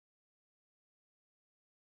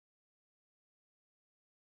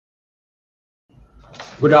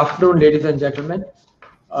Good afternoon, ladies and gentlemen.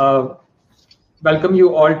 Welcome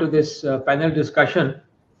you all to this panel discussion.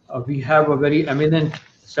 We have a very eminent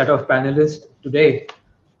set of panelists today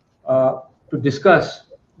to discuss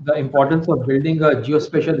the importance of building a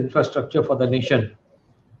geospatial infrastructure for the nation.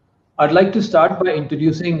 I'd like to start by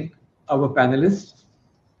introducing our panelists.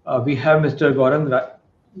 We have Mr. Gaurang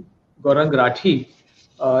Rathi.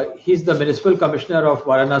 He's the Municipal Commissioner of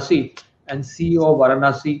Varanasi and CEO of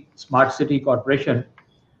Varanasi Smart City Corporation.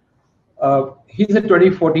 He's a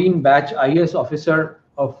 2014 batch IAS officer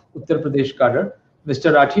of Uttar Pradesh cadre.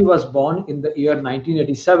 Mr. Rathi was born in the year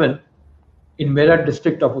 1987 in Meerut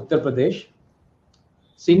district of Uttar Pradesh.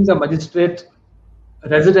 Seeing the magistrate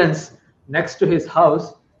residence next to his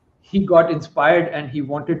house, he got inspired and he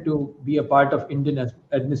wanted to be a part of Indian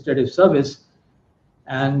Administrative Service.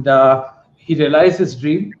 And he realized his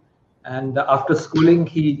dream. And after schooling,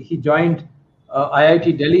 he joined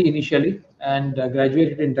IIT Delhi initially and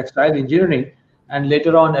graduated in textile engineering, and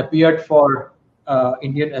later on appeared for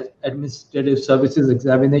Indian Administrative Services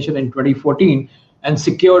examination in 2014 and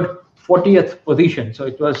secured 40th position. So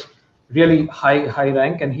it was really high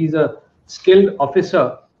rank, and he's a skilled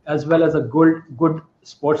officer as well as a good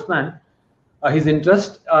sportsman. His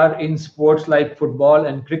interests are in sports like football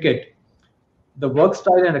and cricket. The work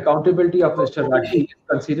style and accountability of Mr. Rathi is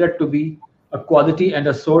considered to be a quality and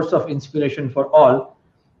a source of inspiration for all.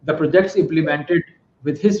 The projects implemented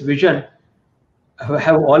with his vision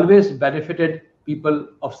have always benefited people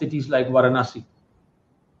of cities like Varanasi.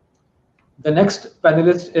 The next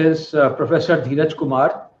panelist is Professor Dheeraj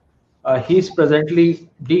Kumar. He is presently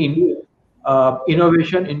Dean,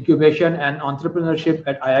 Innovation, Incubation and Entrepreneurship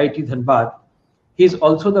at IIT Dhanbad. He is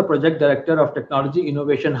also the Project Director of Technology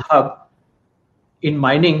Innovation Hub in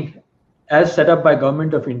mining as set up by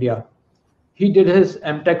Government of India. He did his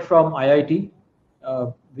MTech from IIT,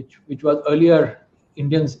 which was earlier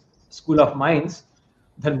Indian School of Mines,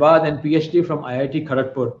 Dhanbad, and PhD from IIT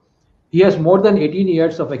Kharagpur. He has more than 18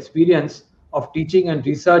 years of experience of teaching and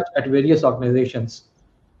research at various organizations.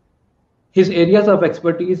 His areas of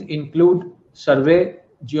expertise include survey,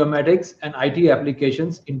 geomatics, and IT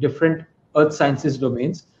applications in different earth sciences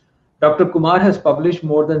domains. Dr. Kumar has published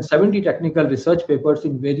more than 70 technical research papers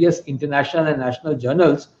in various international and national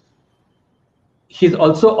journals. He's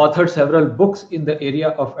also authored several books in the area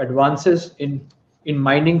of advances in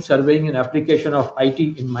mining, surveying, and application of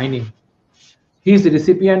IT in mining. He is the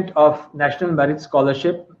recipient of National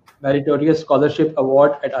Meritorious Scholarship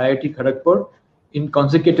Award at IIT Kharagpur in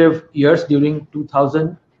consecutive years during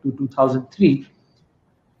 2000 to 2003.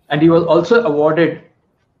 And he was also awarded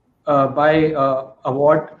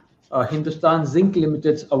Hindustan Zinc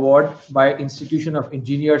Limited's award by Institution of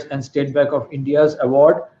Engineers and State Bank of India's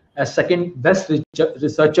award as second best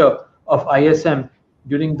researcher of ISM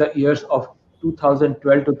during the years of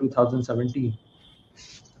 2012 to 2017.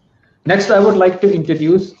 Next, I would like to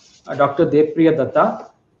introduce Dr. Debapriya Dutta.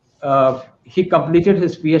 He completed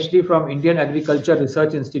his PhD from Indian Agriculture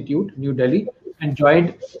Research Institute, New Delhi, and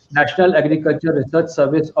joined National Agriculture Research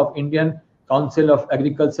Service of Indian Council of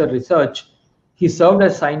Agriculture Research. He served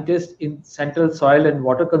as scientist in Central Soil and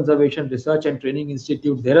Water Conservation Research and Training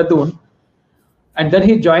Institute, Dehradun. And then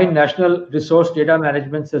he joined National Resource Data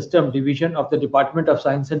Management System Division of the Department of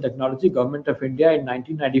Science and Technology, Government of India in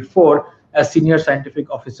 1994 as Senior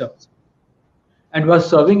Scientific Officer, and was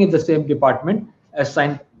serving in the same department as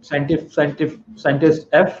Scientist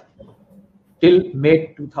F till May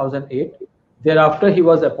 2008. Thereafter, he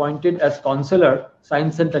was appointed as Counselor,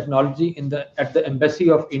 Science and Technology at the Embassy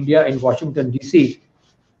of India in Washington, D.C.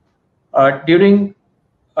 During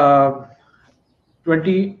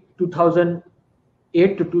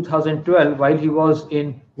 2008 to 2012, while he was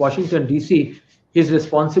in Washington, D.C., his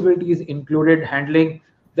responsibilities included handling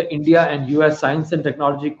the India and US science and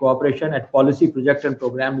technology cooperation at policy, project, and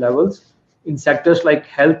program levels in sectors like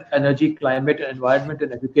health, energy, climate, environment,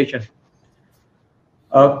 and education.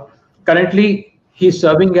 Currently, he is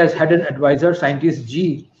serving as Head and Advisor, Scientist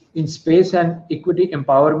G, in Space and Equity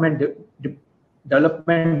Empowerment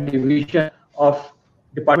Development Division of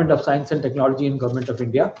Department of Science and Technology in Government of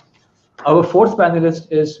India. Our fourth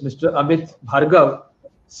panelist is Mr. Amit Bhargava,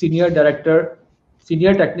 Senior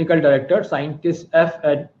Technical Director, Scientist F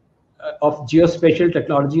of Geospatial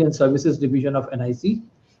Technology and Services Division of NIC.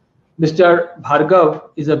 Mr. Bhargava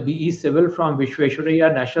is a BE Civil from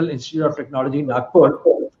Vishweshwaraya National Institute of Technology, Nagpur,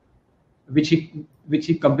 which he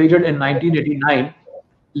completed in 1989.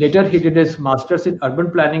 Later, he did his master's in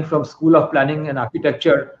urban planning from School of Planning and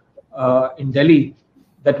Architecture in Delhi.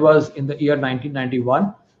 That was in the year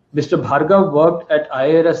 1991. Mr. Bhargava worked at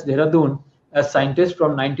IIRS Dehradun as scientist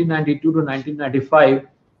from 1992 to 1995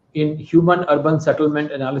 in Human Urban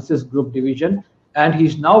Settlement Analysis Group Division, and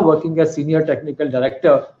he's now working as Senior Technical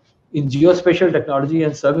Director in Geospatial Technology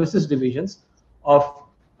and Services Divisions of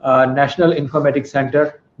National Informatics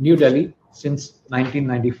Center, New Delhi, since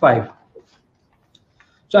 1995.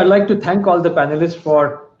 So I'd like to thank all the panelists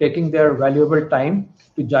for taking their valuable time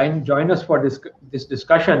to join us for this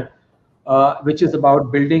discussion, which is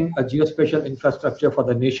about building a geospatial infrastructure for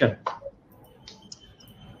the nation.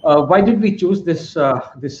 Why did we choose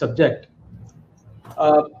this subject?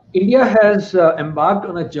 India has embarked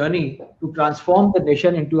on a journey to transform the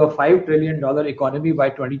nation into a $5 trillion economy by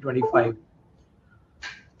 2025.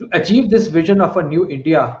 To achieve this vision of a new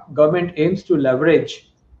India, government aims to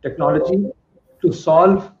leverage technology to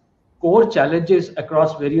solve core challenges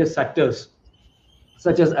across various sectors,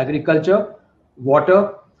 such as agriculture,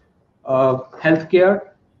 water, healthcare,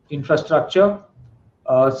 infrastructure,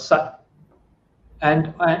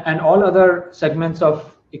 and all other segments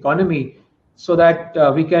of economy, so that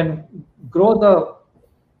we can grow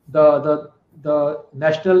the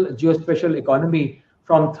national geospatial economy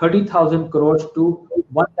from 30,000 crores to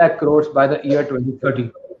 1 lakh crores by the year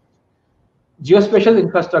 2030. Geospatial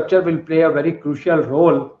infrastructure will play a very crucial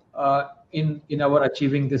role in our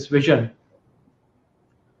achieving this vision.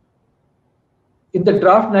 In the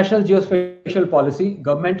draft National Geospatial Policy,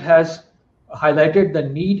 government has highlighted the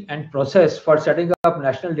need and process for setting up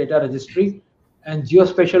National Data Registry and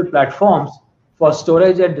geospatial platforms for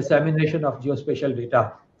storage and dissemination of geospatial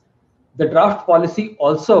data. The draft policy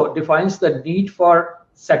also defines the need for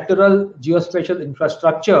sectoral geospatial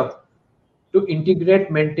infrastructure to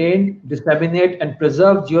integrate, maintain, disseminate, and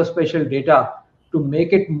preserve geospatial data to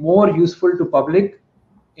make it more useful to public,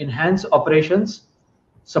 enhance operations,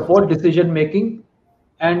 support decision-making,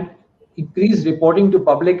 and increase reporting to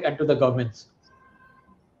public and to the governments.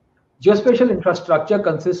 Geospatial infrastructure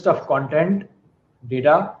consists of content,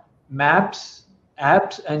 data, maps,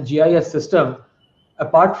 apps, and GIS system,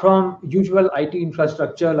 apart from usual IT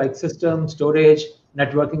infrastructure like systems, storage,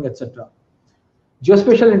 networking, etc.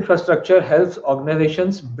 Geospatial infrastructure helps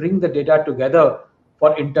organizations bring the data together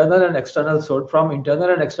for internal and external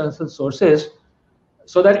sources,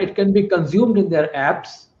 so that it can be consumed in their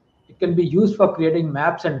apps. It can be used for creating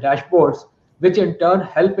maps and dashboards, which in turn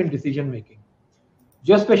help in decision making.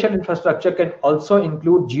 Geospatial infrastructure can also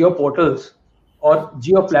include geoportals or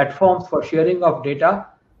geo platforms for sharing of data,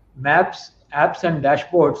 maps, apps, and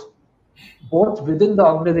dashboards, both within the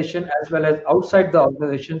organization as well as outside the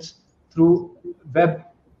organizations through web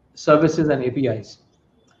services and APIs.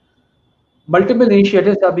 Multiple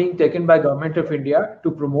initiatives are being taken by Government of India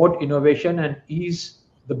to promote innovation and ease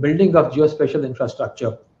the building of geospatial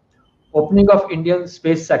infrastructure. Opening of Indian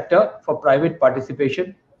space sector for private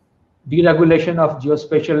participation, deregulation of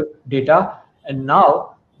geospatial data, and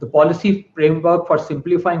now the policy framework for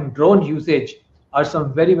simplifying drone usage are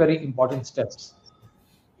some very, very important steps.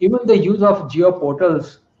 Even the use of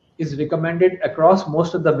geoportals is recommended across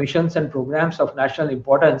most of the missions and programs of national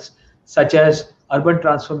importance, such as urban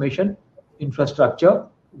transformation, infrastructure,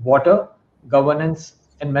 water, governance,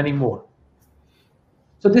 and many more.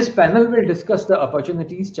 So this panel will discuss the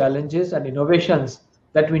opportunities, challenges, and innovations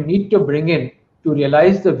that we need to bring in to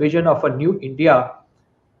realize the vision of a new India,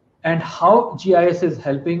 and how GIS is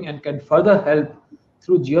helping and can further help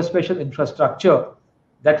through geospatial infrastructure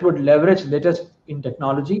that would leverage latest in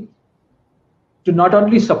technology to not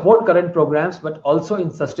only support current programs, but also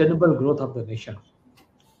in sustainable growth of the nation.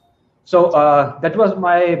 So that was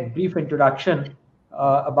my brief introduction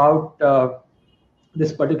about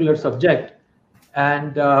this particular subject.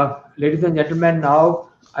 And ladies and gentlemen, now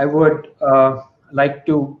I would like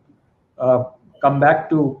to come back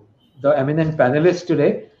to the eminent panelists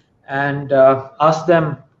today and ask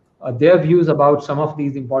them their views about some of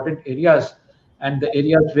these important areas and the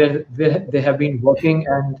areas where they have been working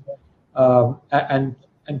and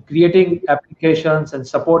creating applications and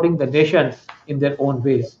supporting the nation in their own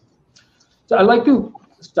ways. So I'd like to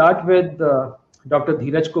start with Dr.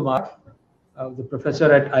 Dheeraj Kumar, the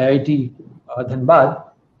professor at IIT Dhanbad.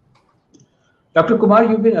 Dr. Kumar,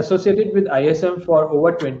 you've been associated with ISM for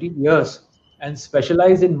over 20 years and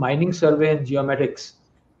specialize in mining survey and geomatics.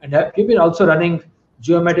 And you've been also running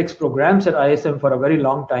geomatics programs at ISM for a very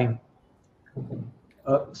long time.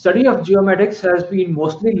 Study of geomatics has been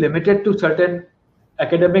mostly limited to certain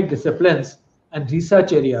academic disciplines and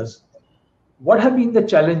research areas. What have been the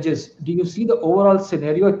challenges? Do you see the overall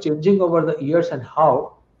scenario changing over the years, and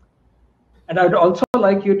how? And I'd also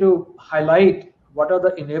like you to highlight what are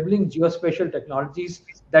the enabling geospatial technologies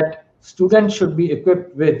that students should be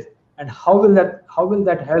equipped with, and how will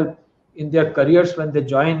that help in their careers when they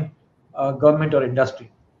join government or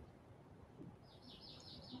industry?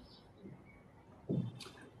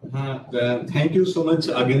 Thank you so much,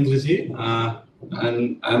 Agendra.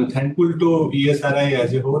 And I'm thankful to ESRI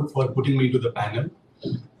as a whole for putting me to the panel.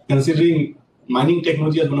 Considering mining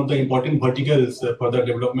technology as one of the important verticals for the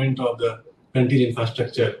development of the country's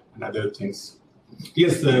infrastructure and other things.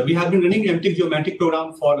 Yes, we have been running MTech Geomatic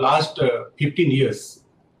program for last 15 years.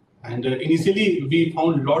 And initially, we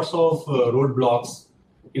found lots of roadblocks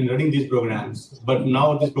in running these programs. But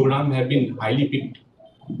now this program have been highly picked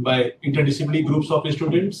by interdisciplinary groups of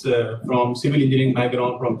students from civil engineering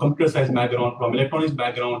background, from computer science background, from electronics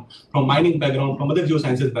background, from mining background, from other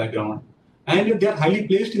geosciences background. And they are highly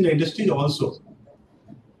placed in the industry also.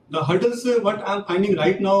 The hurdles, what I'm finding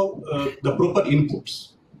right now, the proper inputs.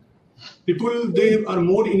 People, they are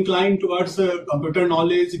more inclined towards computer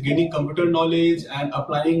knowledge, gaining computer knowledge and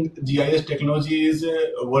applying GIS technologies,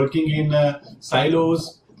 working in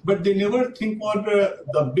silos, but they never think about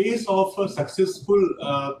the base of a successful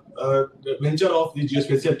venture of the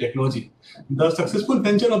geospatial technology. The successful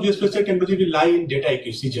venture of geospatial technology will lie in data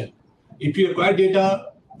acquisition. If you acquire data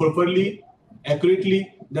properly,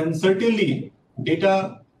 accurately, then certainly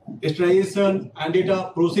data extraction and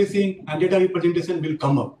data processing and data representation will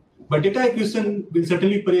come up. But data acquisition will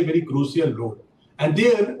certainly play a very crucial role. And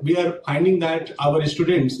there we are finding that our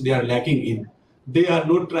students, they are lacking in. They are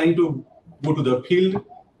not trying to go to the field,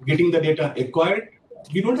 getting the data acquired.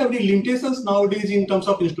 We don't have any limitations nowadays in terms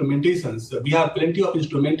of instrumentations. We have plenty of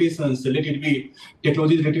instrumentations, let it be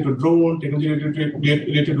technology related to drone, technology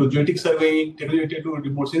related to geodetic surveying, technology related to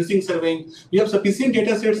remote sensing surveying. We have sufficient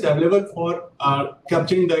data sets available for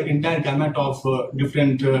capturing the entire gamut of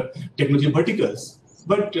different technology verticals.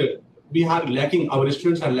 But we are lacking, our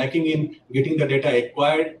students are lacking in getting the data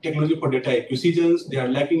acquired, technology for data acquisitions, they are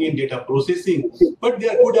lacking in data processing, but they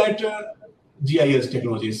are good at GIS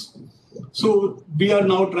technologies. So we are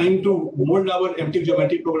now trying to mold our MTech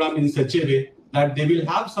Geomatic program in such a way that they will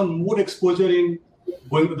have some more exposure in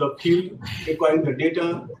going to the field, acquiring the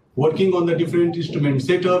data, working on the different instrument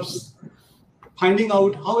setups, finding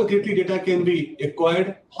out how accurately data can be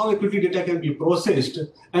acquired, how accurately data can be processed,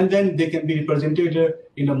 and then they can be represented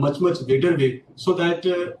in a much, much better way so that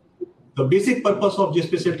the basic purpose of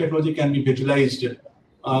geospatial technology can be visualized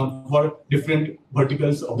for different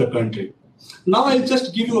verticals of the country. Now I'll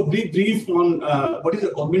just give you a brief on what is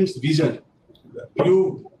the government's vision.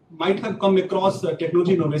 You might have come across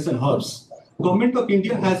technology innovation hubs. Government of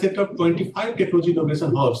India has set up 25 technology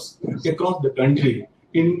innovation hubs across the country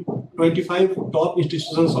in 25 top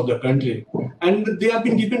institutions of the country. And they have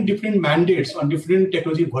been given different mandates on different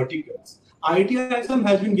technology verticals. IITISM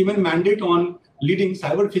has been given mandate on leading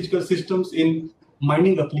cyber physical systems in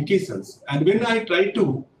mining applications. And when I try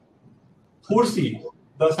to foresee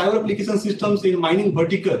the cyber application systems in mining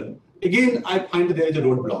vertical, again, I find there is a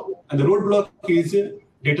roadblock. And the roadblock is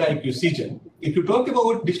data acquisition. If you talk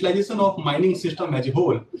about digitalization of mining system as a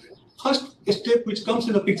whole, first step which comes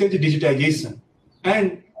in the picture is digitization.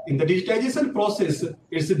 And in the digitization process,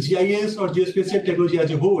 it's a GIS or geospatial technology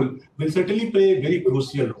as a whole will certainly play a very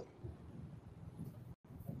crucial role.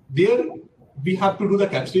 There, we have to do the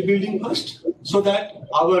capacity building first so that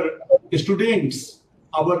our students,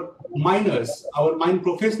 our miners, our mine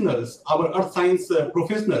professionals, our earth science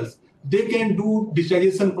professionals, they can do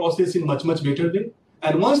digitization process in much, much better way.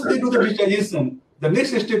 And once they do the digitization, the next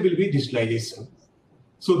step will be digitalization.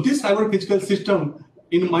 So this cyber physical system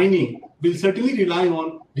in mining will certainly rely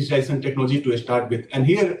on digitization technology to start with. And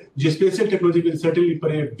here, geospatial technology will certainly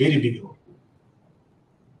play a very big role.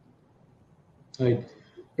 Right.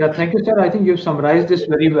 Yeah, thank you, sir. I think you've summarized this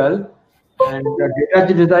very well. And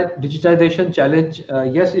the data digitization challenge,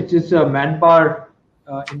 yes, it is a manpower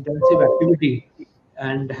intensive activity,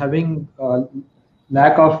 and having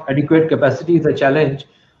lack of adequate capacity is a challenge.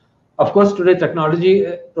 Of course, today technology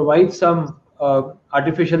provides some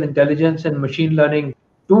artificial intelligence and machine learning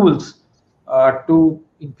tools to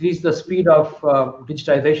increase the speed of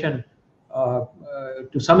digitization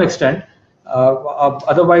to some extent.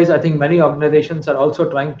 Otherwise, I think many organizations are also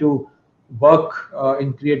trying to work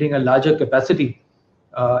in creating a larger capacity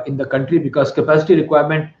in the country, because capacity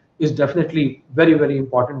requirement is definitely very, very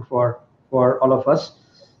important for all of us.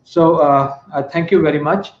 So I thank you very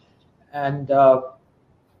much. And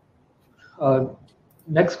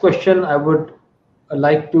next question I would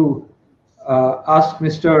like to ask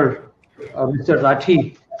Mr.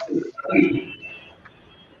 Rathi.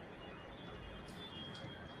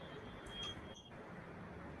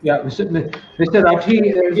 Yeah, Mr. Rathi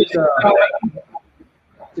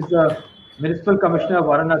is the Municipal Commissioner of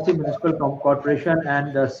Varanasi Municipal Corporation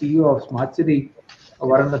and the CEO of Smart City,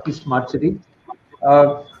 Varanasi Smart City.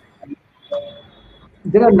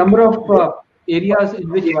 There are a number of areas in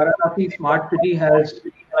which Varanasi Smart City has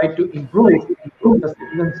like to improve the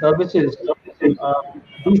citizen services.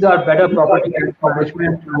 These are better property tax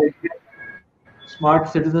management, smart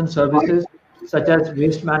citizen services such as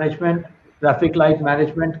waste management, traffic light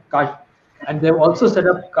management, and they've also set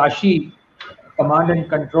up Kashi Command and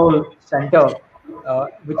Control Center,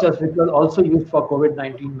 which was also used for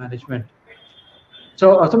COVID-19 management.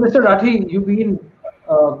 So Mr. Rathi, you've been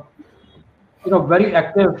uh, very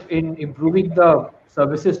active in improving the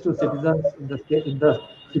services to citizens in the state, in the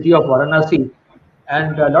city of Varanasi,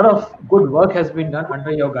 and a lot of good work has been done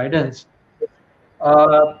under your guidance.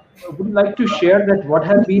 Would you like to share that what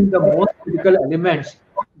have been the most critical elements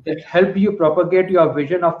that help you propagate your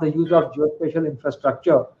vision of the use of geospatial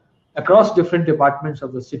infrastructure across different departments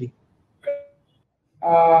of the city?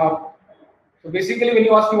 So basically, when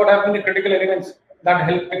you ask me what have been the critical elements that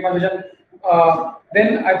help make my vision,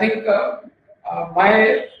 then I think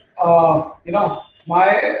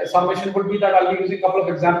my summation would be that I'll be using a couple of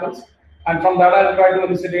examples, and from that I'll try to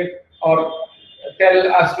elucidate or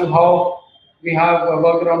tell as to how we have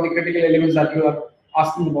worked around the critical elements that you are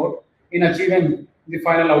asking about in achieving the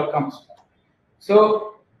final outcomes.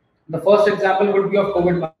 So the first example would be of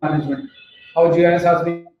COVID management, how GIS has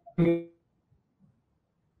been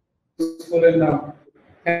useful in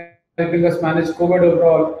helping us manage COVID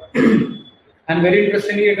overall. And very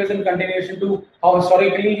interestingly, it is in continuation to how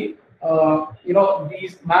historically,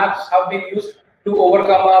 these maps have been used to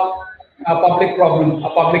overcome a public problem, a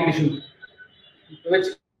public issue, which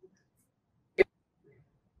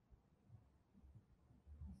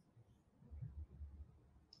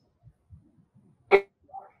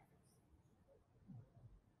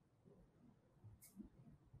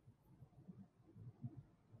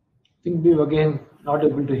I think we've again not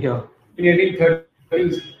able to hear. in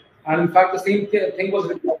 1830s, and in fact, the same thing was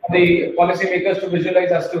with the policymakers to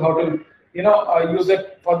visualize as to how to, use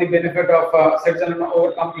it for the benefit of citizens and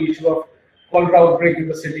overcome the issue of cholera outbreak in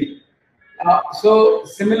the city. So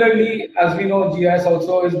similarly, as we know, GIS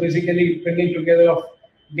also is basically bringing together of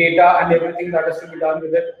data and everything that has to be done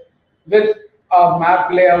with it, with a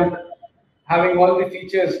map layout, having all the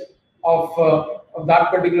features of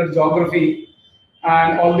that particular geography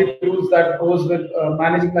and all the tools that goes with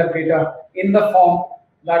managing that data in the form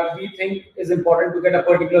that we think is important to get a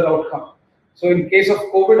particular outcome. So in case of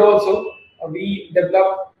COVID also, we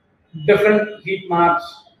developed different heat maps,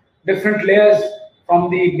 different layers from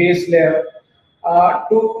the base layer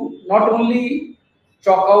to not only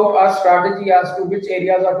chalk out our strategy as to which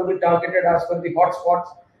areas are to be targeted as per the hotspots,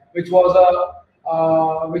 which was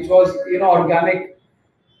organic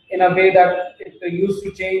in a way that it used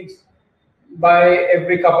to change by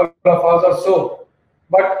every couple of hours or so,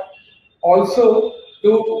 but also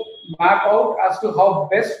to map out as to how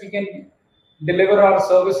best we can deliver our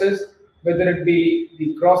services, whether it be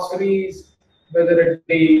the groceries, whether it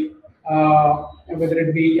be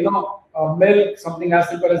milk, something as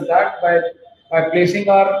simple as that,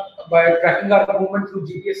 by tracking our movement through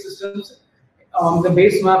GPS systems on the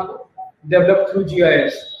base map developed through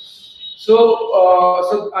GIS.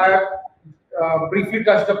 So I have briefly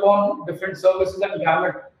touched upon different services and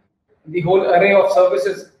gamut, the whole array of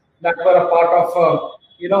services that were a part of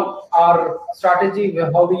our strategy,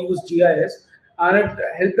 how we use GIS, and it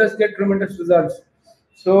helped us get tremendous results.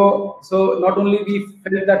 So not only we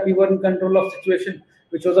felt that we were in control of situation,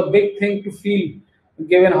 which was a big thing to feel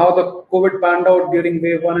given how the COVID panned out during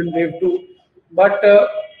wave 1 and wave 2, but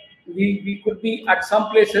we could be at some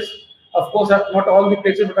places, of course not all the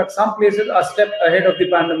places, but at some places a step ahead of the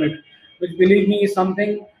pandemic, which, believe me, is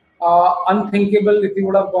something unthinkable if we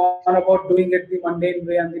would have gone about doing it the mundane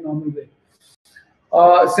way and the normal way.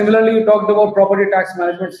 Similarly, you talked about property tax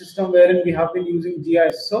management system, wherein we have been using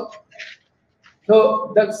GIS. So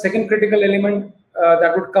the second critical element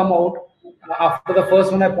that would come out after the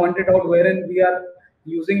first one I pointed out, wherein we are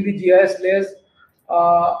using the GIS layers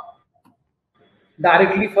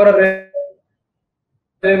directly for a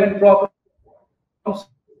relevant problem,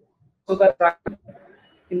 so that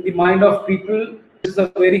in the mind of people, this is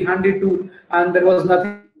a very handy tool, and there was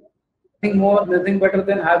nothing better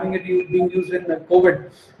than having it being used in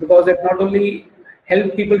COVID, because it not only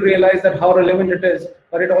helped people realize that how relevant it is,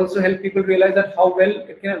 but it also helped people realize that how well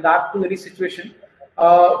it can adapt to any situation,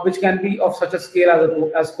 which can be of such a scale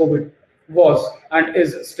as COVID was and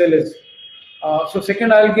still is. So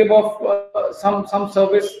second, I'll give off some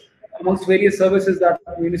service amongst various services that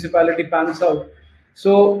municipality pans out.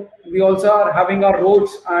 So we also are having our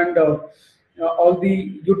roads and all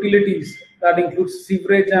the utilities, that includes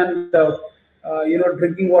sewerage and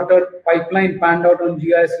drinking water pipeline panned out on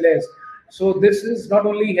GIS layers. So this is not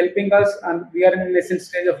only helping us, and we are in the nascent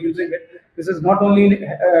stage of using it. This is not only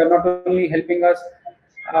helping us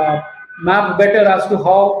map better as to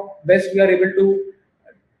how best we are able to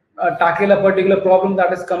tackle a particular problem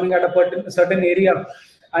that is coming at a certain area.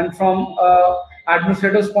 And from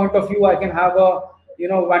administrator's point of view, I can have a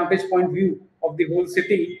vantage point view of the whole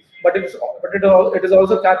city. But it is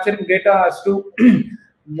also capturing data as to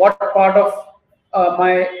what part of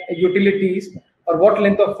my utilities or what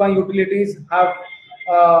length of my utilities have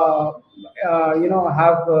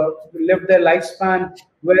lived their lifespan,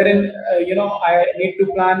 wherein I need to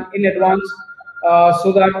plan in advance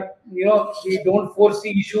so that we don't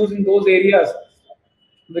foresee issues in those areas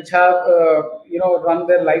which have run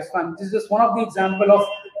their lifespan. This is just one of the example of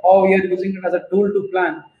how we are using it as a tool to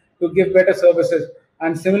plan to give better services.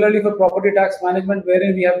 And similarly for property tax management,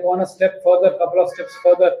 wherein we have gone a step further, couple of steps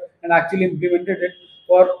further, and actually implemented it.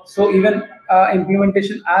 So even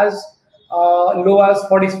implementation as low as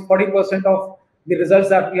 40% of the results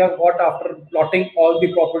that we have got after plotting all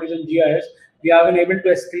the properties in GIS, we have been able to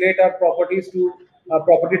escalate our properties to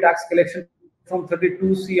property tax collection from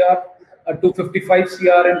 32 CR to 55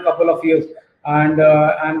 CR in a couple of years. And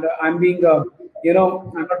I'm being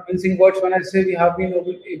I'm not mincing words when I say we have been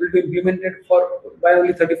able to implement it by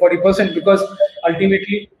only 30-40%, because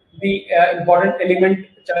ultimately the important element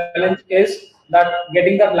challenge is that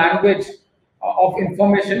getting the language of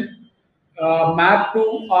information mapped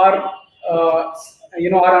to our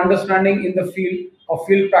our understanding in the field of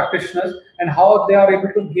field practitioners, and how they are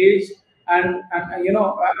able to gauge and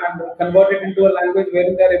convert it into a language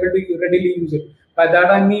wherein they are able to readily use it. By that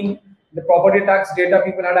I mean, the property tax data,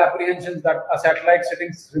 people had apprehensions that a satellite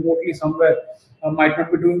sitting remotely somewhere might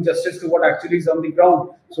not be doing justice to what actually is on the ground.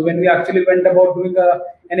 So when we actually went about doing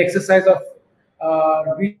an exercise of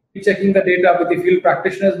rechecking the data with the field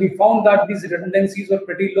practitioners, we found that these redundancies were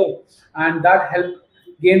pretty low, and that helped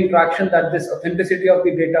gain traction that this authenticity of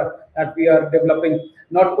the data that we are developing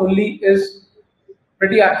not only is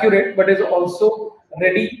pretty accurate, but is also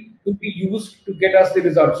ready to be used to get us the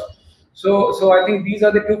results. So I think these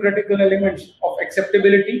are the two critical elements of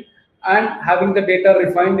acceptability and having the data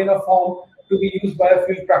refined in a form to be used by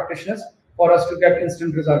field practitioners for us to get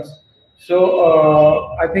instant results.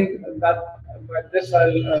 So I think that by this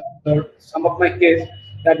I'll sum up my case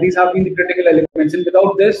that these have been the critical elements, and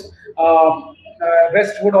without this,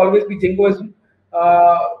 rest would always be jingoism,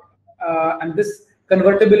 and this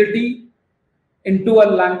convertibility into a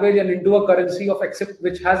language and into a currency of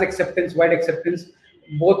which has acceptance, wide acceptance,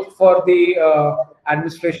 both for the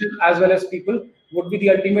administration as well as people, would be the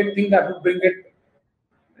ultimate thing that would bring it,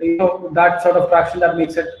 that sort of traction that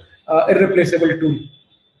makes it irreplaceable tool.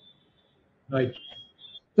 Right.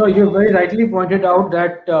 So you very rightly pointed out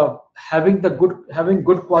that having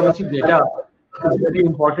good quality data is very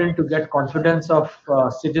important to get confidence of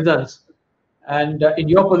citizens. And in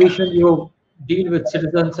your position, you deal with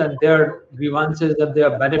citizens and their grievances and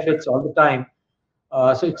their benefits all the time.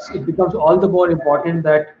 So it becomes all the more important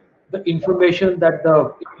that the information that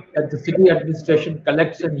the city administration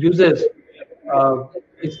collects and uses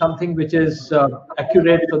is something which is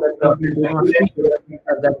accurate, so that people do not feel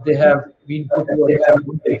that they have been put to a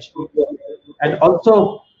disadvantage. And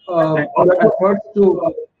also, your efforts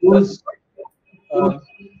to use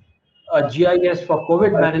GIS for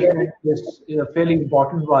COVID management is a fairly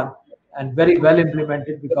important one and very well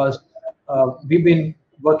implemented, because we've been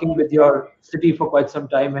working with your city for quite some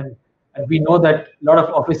time, and we know that a lot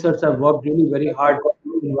of officers have worked really very hard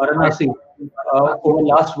in Varanasi over the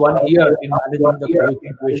last 1 year in managing the COVID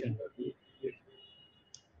situation.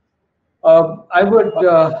 I would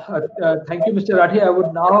thank you, Mr. Rathi. I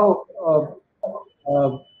would now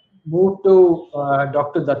move to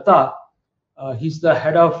Dr. Dutta. He's the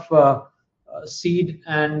head of SEED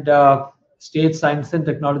and State Science and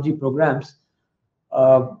Technology programs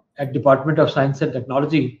at Department of Science and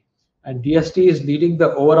Technology, and DST is leading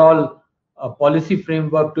the overall policy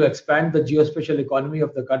framework to expand the geospatial economy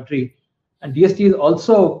of the country. And DST is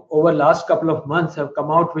also, over the last couple of months, have come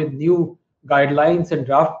out with new guidelines and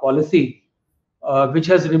draft policy, which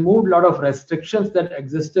has removed a lot of restrictions that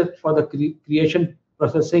existed for the creation,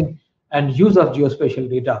 processing, and use of geospatial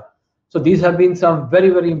data. So these have been some very,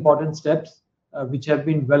 very important steps which have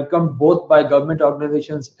been welcomed both by government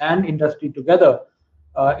organizations and industry together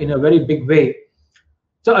in a very big way.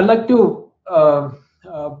 So I'd like to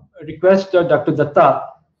request Dr. Dutta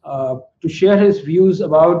to share his views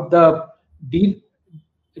about the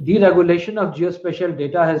deregulation of geospatial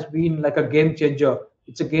data. Has been like a game changer.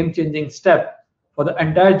 It's a game-changing step for the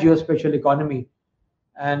entire geospatial economy.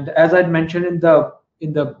 And as I mentioned in the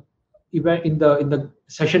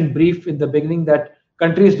session brief in the beginning, that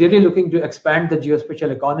country is really looking to expand the geospatial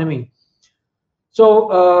economy.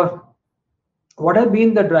 So what have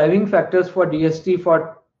been the driving factors for DST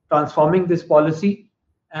for transforming this policy,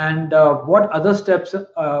 and what other steps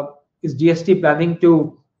is DST planning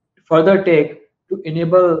to further take to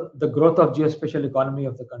enable the growth of geospatial economy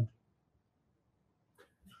of the country?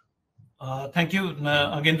 Thank you,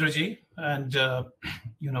 Agendra ji, and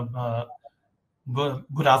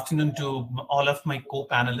good afternoon to all of my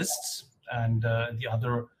co-panelists and the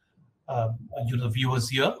other viewers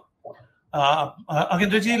here.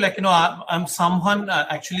 Agendra ji, I'm someone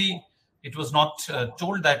actually. It was not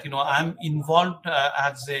told that I'm involved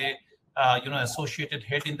as a associated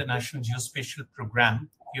head in the National Geospatial Program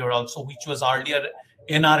here also, which was earlier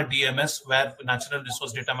NRDMS, where Natural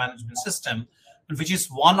Resource Data Management System, which is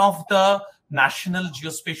one of the national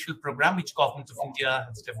geospatial program which Government of India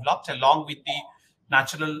has developed along with the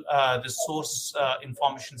Natural Resource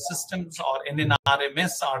Information Systems, or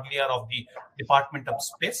NNRMS earlier, of the Department of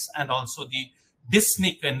Space, and also the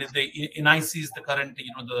DISNIC, and the NIC is the current,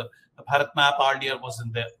 the Bharat map earlier was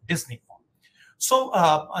in the DISNIC form. So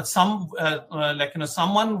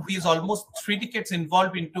someone who is almost 3 decades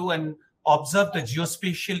involved into and observed the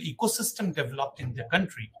geospatial ecosystem developed in the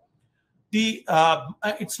country.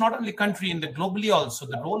 It's not only country, in the globally also,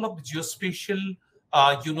 the role of the geospatial,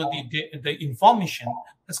 the information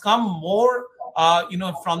has come more,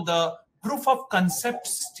 from the proof of concept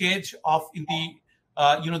stage of in the,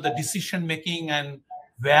 the decision making, and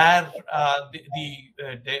where the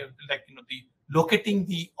locating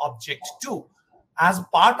the object to, as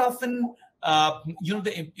part of an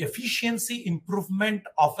the efficiency improvement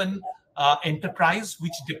of an enterprise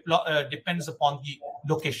which depends upon the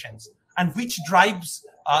locations, and which drives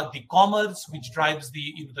the commerce, which drives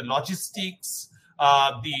the logistics,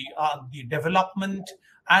 the development,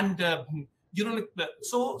 and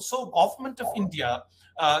so Government of India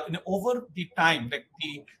over the time, like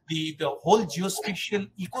the whole geospatial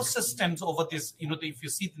ecosystems over this, if you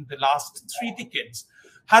see in the last 3 decades,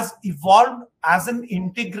 has evolved as an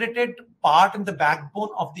integrated part and the backbone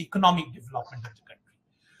of the economic development of the country.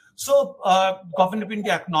 So Government of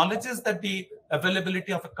India acknowledges that the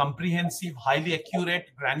availability of a comprehensive, highly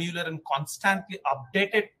accurate, granular, and constantly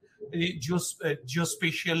updated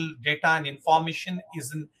geospatial data and information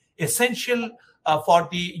is an essential for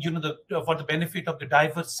the for the benefit of the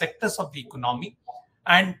diverse sectors of the economy,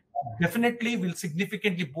 and definitely will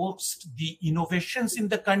significantly boost the innovations in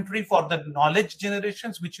the country for the knowledge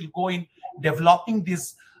generations which will go in developing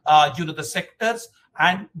these the sectors,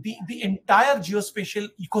 and the entire geospatial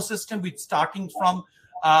ecosystem, which starting from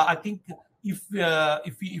I think if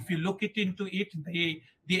you look into it, the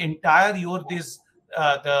entire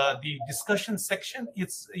the discussion section,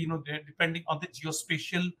 it's depending on the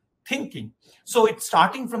geospatial thinking. So it's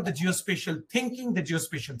starting from the geospatial thinking, the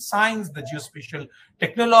geospatial science, the geospatial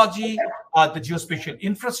technology, the geospatial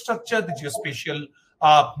infrastructure, the geospatial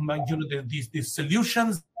these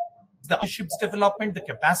solutions, the partnerships development, the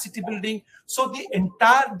capacity building. So the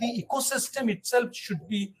ecosystem itself should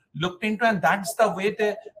be looked into, and that's the way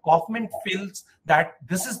the government feels that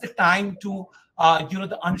this is the time to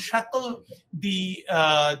unshackle the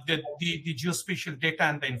geospatial data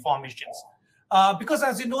and the informations. Because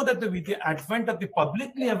as you know that with the advent of the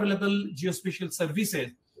publicly available geospatial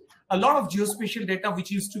services, a lot of geospatial data which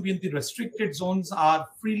used to be in the restricted zones are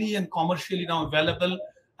freely and commercially now available,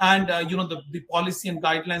 and the policy and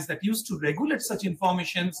guidelines that used to regulate such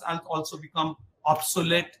informations have also become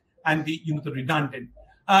obsolete and the redundant.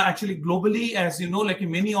 Actually, globally, as you know, like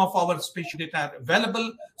many of our spatial data are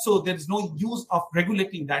available, so there is no use of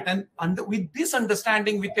regulating that. And with this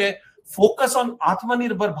understanding, with a focus on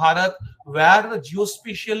Atmanirbhar Bharat, where the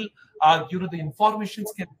geospatial, the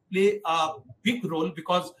informations can play a big role,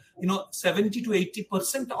 because 70 to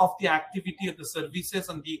 80% of the activity of the services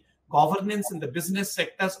and the governance in the business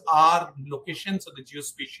sectors are locations of the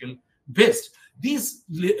geospatial based. These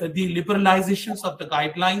the liberalizations of the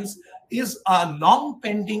guidelines is a long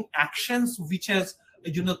pending actions which has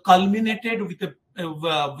culminated with a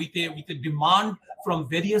demand from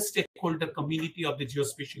various stakeholder community of the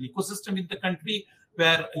geospatial ecosystem in the country,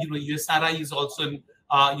 where USRI is also in,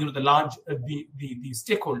 the large the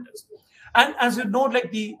stakeholders. And as you know,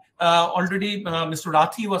 like already Mr.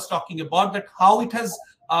 Rathi was talking about that, how it has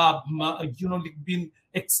been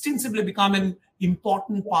extensively become an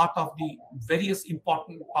important part of the various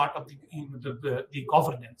important part of the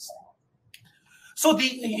governance. So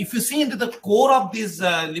if you see into the core of these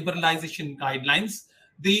liberalization guidelines,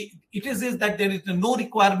 it is that there is no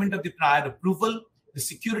requirement of the prior approval, the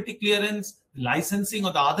security clearance, the licensing,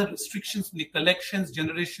 or the other restrictions in the collections,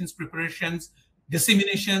 generations, preparations,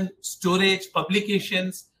 dissemination, storage,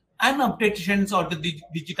 publications, and updations or the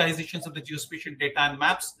digitizations of the geospatial data and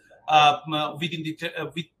maps within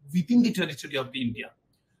the territory of India.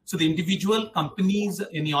 So the individual, companies,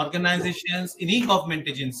 any organizations, any government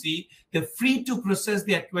agency, they're free to process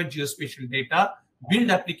the acquired geospatial data, build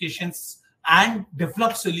applications, and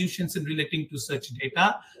develop solutions in relating to such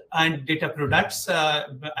data and data products,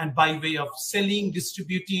 and by way of selling,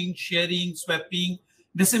 distributing, sharing, swapping,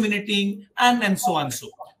 disseminating, and so on. So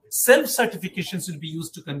self-certifications will be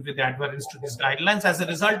used to convey the adherence to these guidelines. As a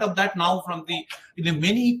result of that, now from the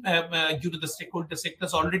many the stakeholder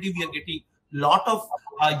sectors, already we are getting lot of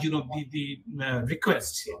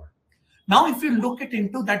requests here. Now, if you look at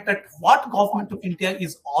into that what government of India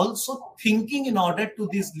is also thinking in order to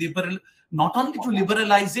this not only to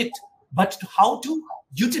liberalize it, but to how to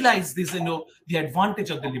utilize this, the advantage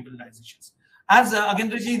of the liberalizations. As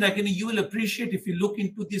Agendra ji, you will appreciate if you look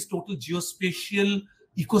into this total geospatial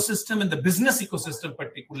ecosystem and the business ecosystem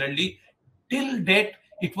particularly, till date,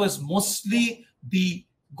 it was mostly the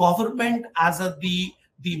government as the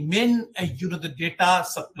main, the data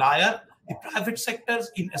supplier, the private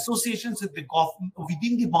sectors in associations with the government,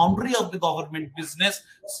 within the boundary of the government business,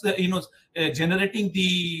 generating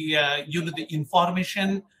the, the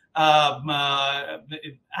information, and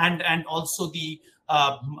also the,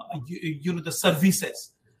 the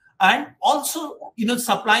services, and also,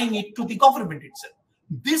 supplying it to the government itself.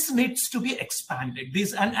 This needs to be expanded.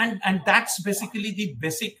 This and that's basically the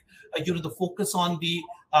basic, the focus on the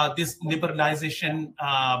this liberalization,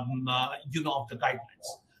 of the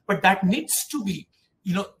guidelines. But that needs to be,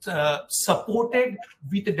 supported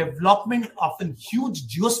with the development of a huge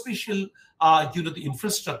geospatial, the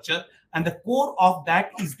infrastructure, and the core of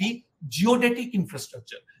that is the geodetic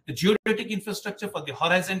infrastructure. The geodetic infrastructure for the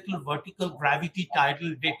horizontal, vertical, gravity,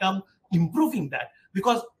 tidal data, improving that.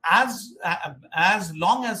 Because as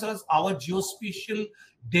long as our geospatial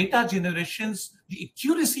data generations, the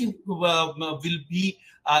accuracy will be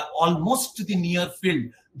almost to the near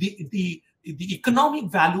field. The economic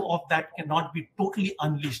value of that cannot be totally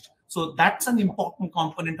unleashed. So that's an important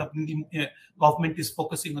component of the government is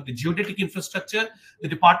focusing on the geodetic infrastructure. The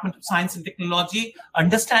Department of Science and Technology,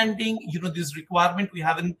 understanding this requirement, we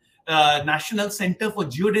have a National Center for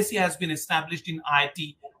Geodesy has been established in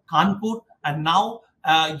IIT Kanpur, and now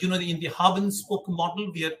in the hub and spoke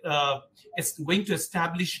model, we are going to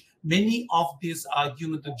establish many of these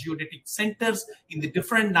the geodetic centers in the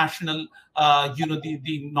different national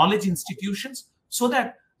the knowledge institutions, so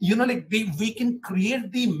that we can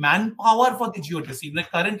create the manpower for the geodesy.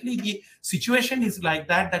 Currently the situation is like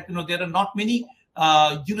that there are not many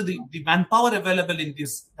the manpower available in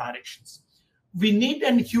these directions. We need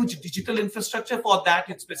a huge digital infrastructure for that.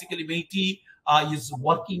 It's basically MeitY is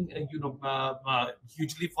working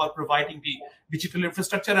hugely for providing the digital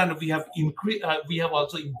infrastructure, and we have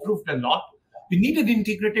also improved a lot. We need an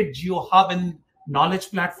integrated geo hub and knowledge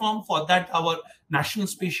platform. For that, our national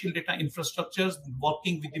spatial data infrastructures,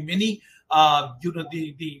 working with the many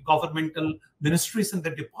the governmental ministries and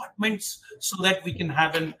the departments, so that we can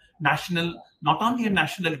have a national, not only a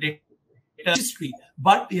national data history,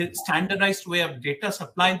 but a standardized way of data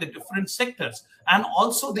supply in the different sectors, and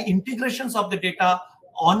also the integrations of the data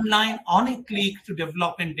online on a click to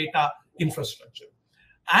develop in data infrastructure.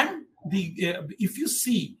 And the if you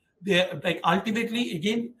see the ultimately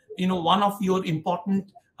again one of your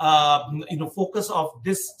important focus of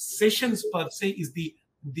this sessions per se is the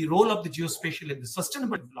role of the geospatial in the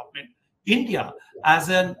sustainable development. India as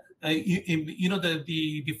an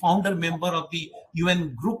the founder member of the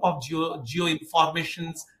UN group of geo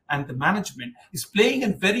informations and the management is playing a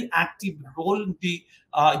very active role in the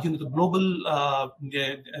the global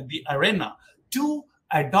the arena to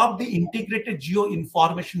adopt the integrated geo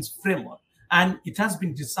informations framework. And it has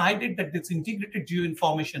been decided that this integrated geo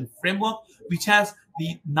information framework, which has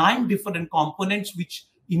the 9 different components, which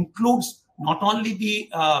includes not only the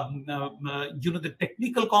the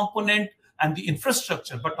technical component and the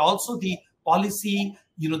infrastructure, but also the policy,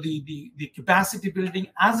 the capacity building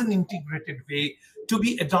as an integrated way to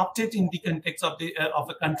be adopted in the context of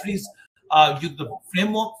a country's the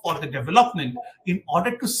framework for the development, in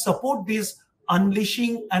order to support this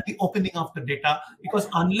unleashing and the opening of the data. Because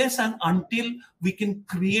unless and until we can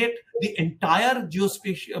create the entire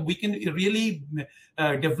geospatial, we can really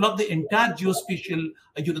develop the entire geospatial,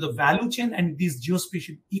 the value chain and this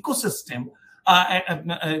geospatial ecosystem.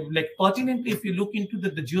 Like pertinently, if you look into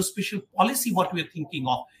the geospatial policy, what we're thinking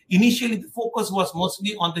of, initially the focus was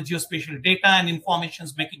mostly on the geospatial data and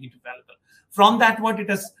informations, making it available. From that, what it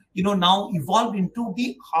has now evolved into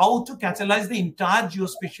the how to catalyze the entire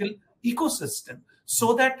geospatial ecosystem,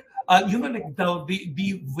 so that like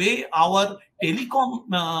the way our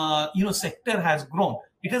telecom sector has grown,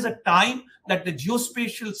 it is a time that the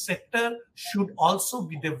geospatial sector should also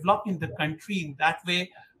be developed in the country in that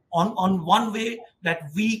way, on one way that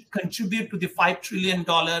we contribute to the $5 trillion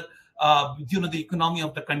the economy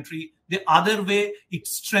of the country. The other way, it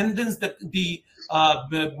strengthens the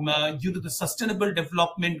sustainable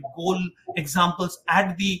development goal examples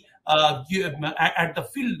at the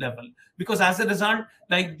field level. Because as a result,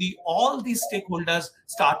 like all these stakeholders,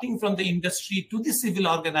 starting from the industry to the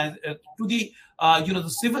civil to the the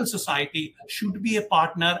civil society, should be a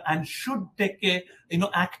partner and should take a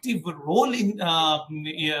active role in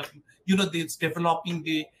this developing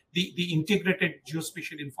the integrated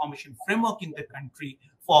geospatial information framework in the country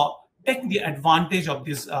for take the advantage of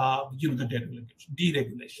this the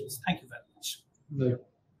deregulations. Thank you very much. Right.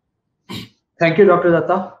 Thank you, Dr.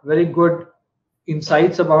 Dutta. Very good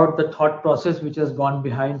insights about the thought process which has gone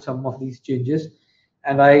behind some of these changes.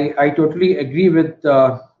 And I totally agree with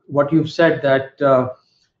what you've said, that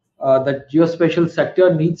that geospatial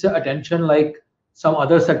sector needs attention like some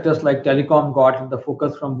other sectors like telecom got the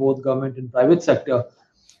focus from both government and private sector.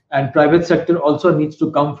 And private sector also needs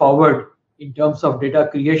to come forward in terms of data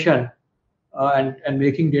creation and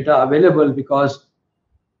making data available, because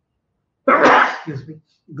excuse me,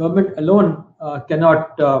 government alone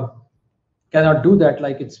cannot do that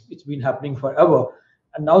like it's been happening forever.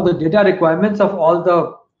 And now the data requirements of all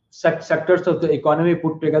the sectors of the economy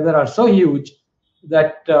put together are so huge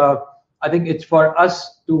that I think it's for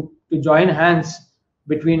us to join hands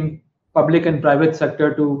between public and private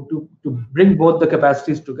sector to bring both the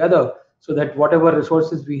capacities together, so that whatever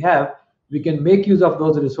resources we have, we can make use of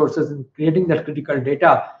those resources in creating that critical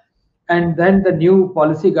data. And then the new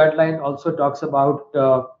policy guideline also talks about,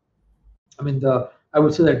 I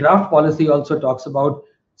would say the draft policy also talks about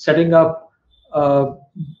setting up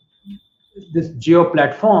this geo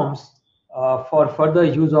platforms for further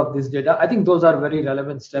use of this data. I think those are very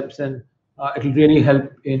relevant steps, and it will really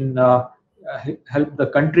help in help the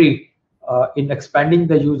country in expanding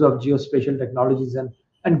the use of geospatial technologies and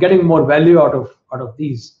getting more value out of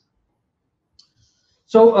these.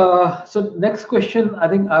 So next question, I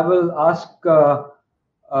think I will ask Mr.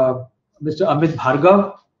 Amit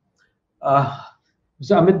Bhargava.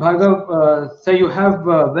 Mr. Amit Bhargava, sir, you have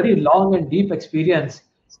very long and deep experience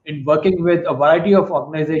in working with a variety of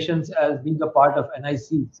organizations as being a part of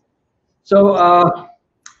NIC. So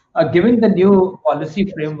given the new policy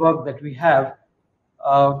framework that we have,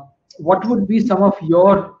 what would be some of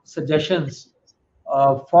your suggestions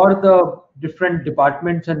for the different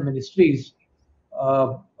departments and ministries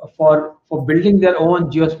for building their own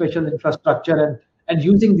geospatial infrastructure and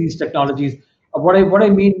using these technologies? What I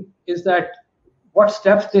mean is that what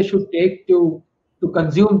steps they should take to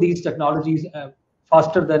consume these technologies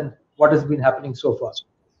faster than what has been happening so far.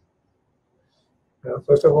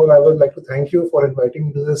 First of all, I would like to thank you for inviting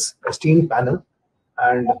me to this esteemed panel.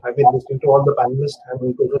 And I've been listening to all the panelists. I'm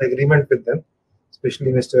in total agreement with them,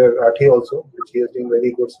 especially Mr. Rathi also, which he is doing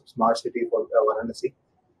very good smart city for Varanasi.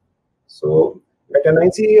 So at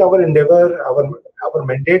NIC, our endeavor, our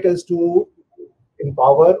mandate is to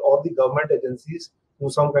empower all the government agencies to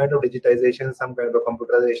some kind of digitization, some kind of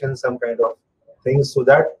computerization, some kind of things, so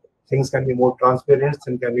that things can be more transparent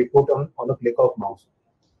and can be put on a click of mouse.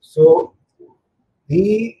 So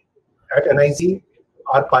we at NIC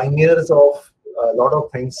are pioneers of a lot of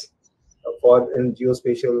things in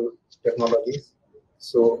geospatial technologies.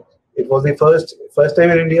 So it was the first time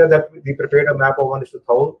in India that we prepared a map of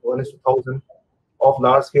 1:1000 of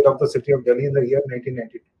large scale of the city of Delhi in the year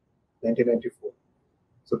 1994.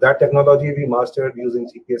 So that technology we mastered using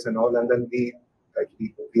GPS and all, and then we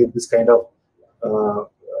gave this kind of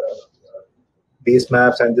base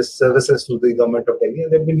maps and this services to the government of Delhi,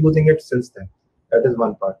 and they've been using it since then. That is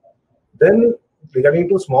one part. Then regarding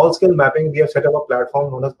to small scale mapping, we have set up a platform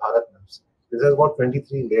known as Bharat Maps. This has got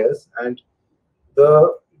 23 layers, and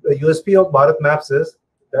the USP of Bharat Maps is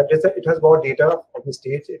that it has got data of the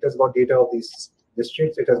states, it has got data of these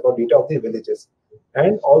districts, it has got data of the villages,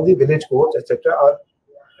 and all the village codes, etc. are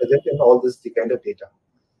present in all this kind of data.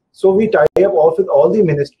 So we tie up off with all the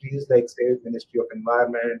ministries, like say Ministry of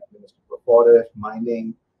Environment, Ministry of Forest,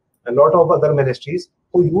 Mining, and a lot of other ministries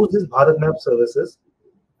who use this Bharat Map services.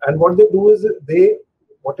 And what they do is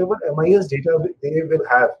whatever MIS data they will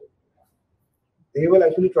have, they will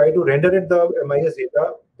actually try to render it the MIS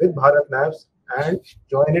data with Bharat Maps and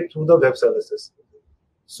join it through the web services.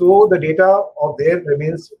 So the data of there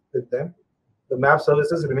remains with them. The map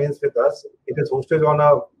services remains with us. It is hosted on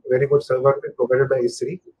a very good server provided by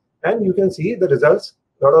Esri, and you can see the results.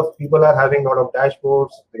 A lot of people are having a lot of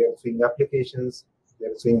dashboards. They are seeing applications. They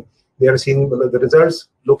are seeing the results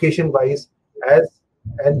location-wise as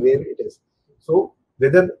and where it is. So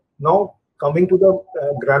whether now coming to the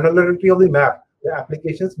granularity of the map, the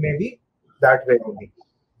applications may be that way only.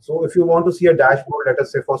 So if you want to see a dashboard, let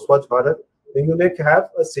us say for Swachh Bharat, then you may have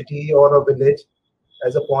a city or a village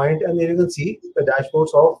as a point, and then you can see the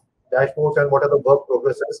dashboards and what are the work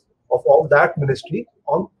progresses of that ministry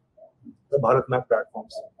on the Bharat Map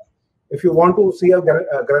platforms. If you want to see a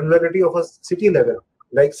granularity of a city level,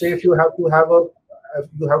 like say if you have to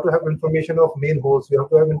have information of main holes, you have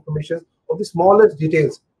to have information of the smallest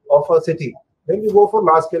details of a city, then you go for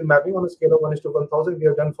large scale mapping on a scale of 1:1000. We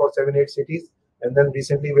have done for 7-8 cities, and then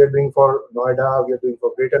recently we are doing for Noida, we are doing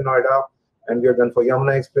for Greater Noida, and we have done for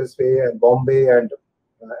Yamuna Expressway and Bombay and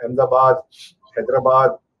Ahmedabad,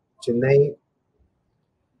 Hyderabad, Chennai,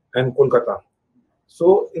 and Kolkata.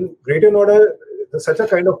 So in Greater Noida, such a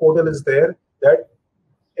kind of portal is there that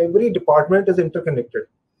every department is interconnected.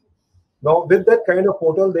 Now, with that kind of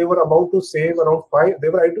portal, they were about to save around they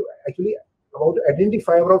were actually about to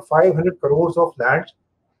identify around 500 crores of land,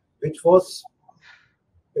 which was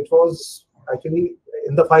actually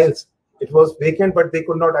in the files. It was vacant, but they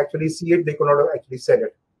could not actually see it. They could not actually sell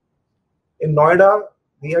it. In Noida,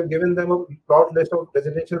 we have given them a plot list of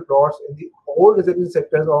residential plots in the old residential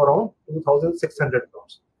sectors of around 2,600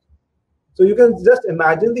 plots. So you can just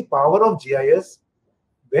imagine the power of GIS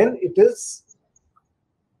when it is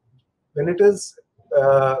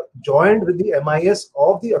joined with the MIS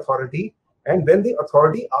of the authority, and when the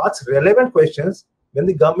authority asks relevant questions, when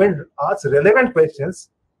the government asks relevant questions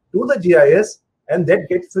to the GIS, and that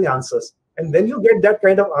gets the answers. And when you get that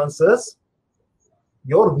kind of answers,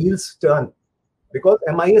 your wheels turn, because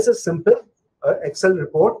MIS is simple, Excel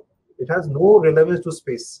report. It has no relevance to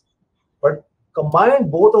space, but combine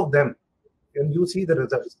both of them, and you see the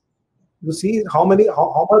results. You see how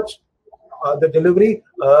much the delivery.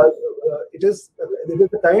 It is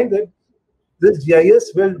the kind that this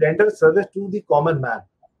GIS will render service to the common man.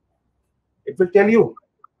 It will tell you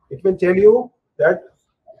that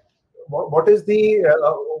what is the.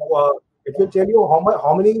 It will tell you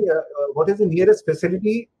how many. What is the nearest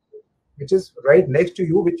facility which is right next to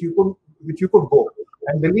you, which you could go.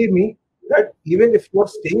 And believe me, that even if you are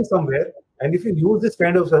staying somewhere and if you use this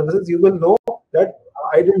kind of services, you will know that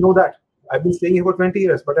I didn't know that. I've been staying here for 20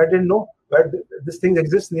 years, but I didn't know that this thing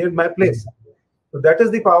exists near my place. So that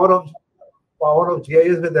is the power of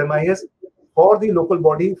GIS with MIS for the local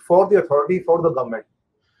body, for the authority, for the government.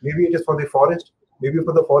 Maybe it is for the forest. Maybe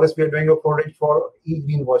for the forest, we are doing a project for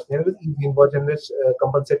e-green watch. There is e-green watch in which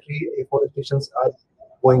compensatory afforestations are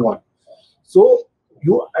going on. So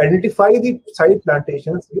you identify the site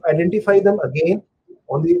plantations, you identify them again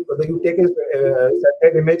on the, you take a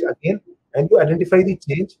satellite image again, and you identify the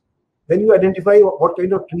change. Then you identify what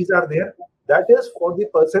kind of trees are there. That is for the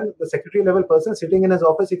person, the secretary level person sitting in his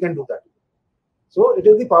office, he can do that. So it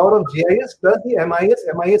is the power of GIS plus the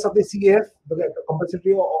MIS of the CAF, the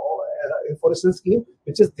compensatory afforestation scheme,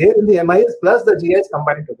 which is there in the MIS plus the GIS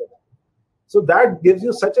combined together. So that gives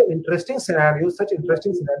you such an interesting scenarios,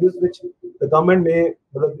 which the government may.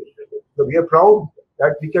 We are proud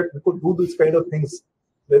that we could do this kind of things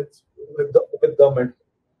with government.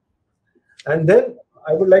 And then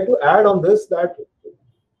I would like to add on this that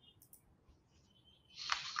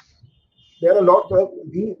there are a lot of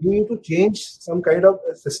we need to change some kind of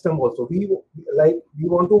system also. We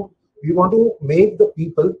want to make the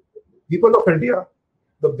people of India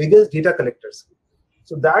the biggest data collectors.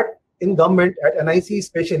 So that in government, at NIC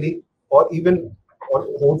especially, or even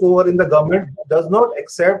whoever in the government does not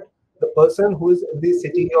accept the person who is in the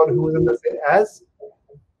city or who is in the city as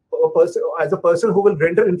a person who will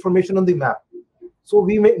render information on the map. So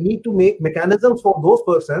we may need to make mechanisms for those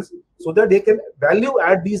persons so that they can value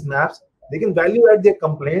add these maps, they can value add their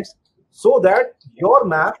complaints, so that your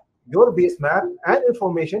map, your base map and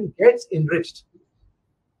information gets enriched.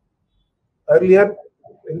 Earlier,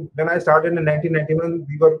 when I started in 1991,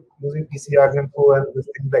 we were using PCR info and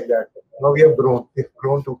things like that. Now we have grown. We've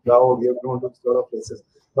grown to cloud. We have grown to a lot of places.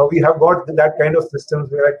 Now we have got that kind of systems,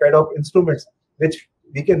 that kind of instruments, which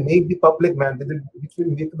we can make the public man, which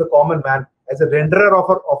will make the common man as a renderer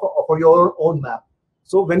of your own map.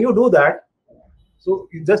 So when you do that, so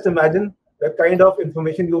you just imagine the kind of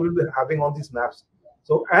information you will be having on these maps.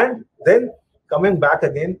 So, and then coming back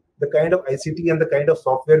again, the kind of ICT and the kind of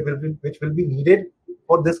software which will be needed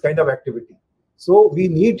for this kind of activity. So we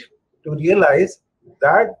need to realize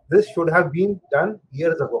that this should have been done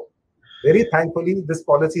years ago. Very thankfully, this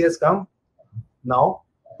policy has come now,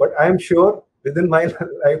 but I am sure within my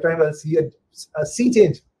lifetime I'll see a sea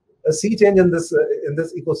change in this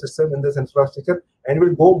ecosystem, in this infrastructure, and it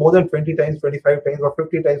will go more than 20 times, 25 times, or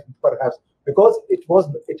 50 times perhaps, because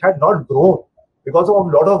it had not grown because of a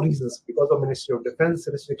lot of reasons, because of Ministry of Defense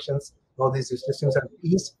restrictions. Now these restrictions are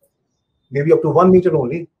eased, maybe up to 1 meter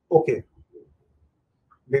only. Okay,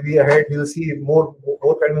 maybe ahead we'll see more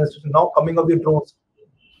kind of institutions now coming up with drones.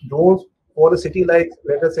 Drones for a city like,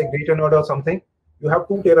 let us say, Greater Noida or something, you have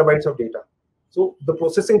 2 terabytes of data. So the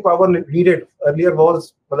processing power needed earlier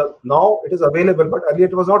was, now it is available, but earlier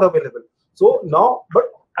it was not available. So now, but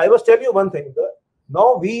I must tell you one thing,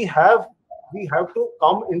 now we have to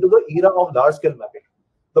come into the era of large scale mapping.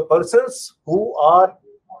 The persons who are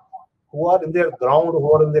in their ground,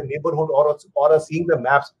 who are in their neighborhood, or are seeing the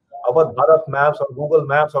maps, our Bharat maps or Google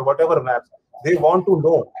maps or whatever maps, they want to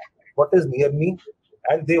know what is near me,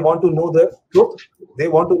 and they want to know the truth. They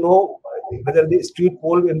want to know whether the street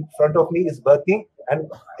pole in front of me is working, and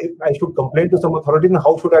if I should complain to some authority, then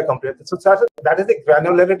how should I complain? So that is the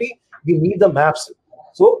granularity. We need the maps.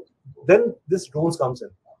 So then this drones comes in.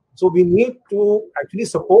 So we need to actually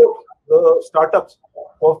support the startups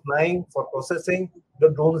for flying, for processing the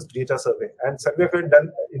drones data survey. And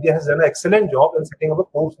India has done an excellent job in setting up a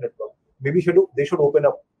course network. Maybe they should open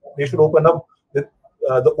up with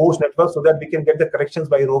the course network so that we can get the corrections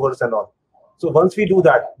by rovers and all. So once we do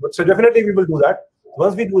that, so definitely we will do that.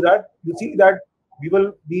 Once we do that, you see that we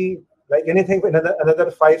will be like anything.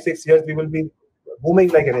 Another 5-6 years, we will be booming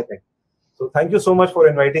like anything. So thank you so much for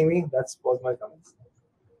inviting me. That was my comments.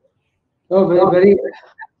 Oh, very,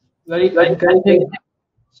 very encouraging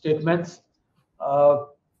statements,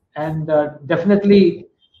 and definitely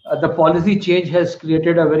the policy change has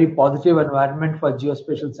created a very positive environment for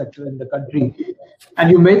geospatial sector in the country. And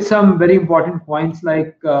you made some very important points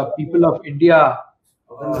like people of India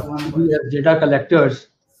as data collectors.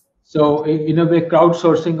 So in a way,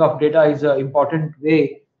 crowdsourcing of data is an important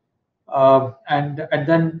way, and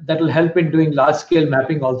then that will help in doing large scale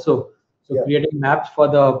mapping also. So creating maps for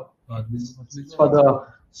the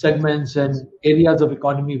segments and areas of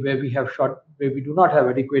economy where we do not have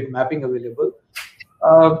adequate mapping available.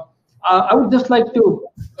 I would just like to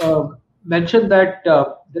mention that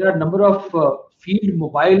there are a number of field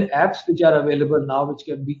mobile apps which are available now, which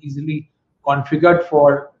can be easily configured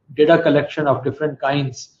for data collection of different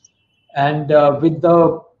kinds. And with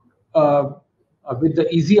the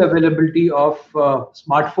easy availability of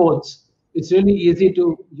smartphones, it's really easy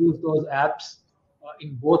to use those apps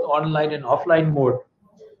in both online and offline mode.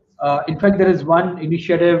 In fact, there is one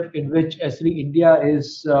initiative in which Esri India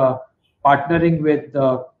is partnering with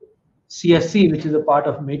CSC, which is a part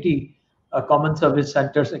of METI, Common Service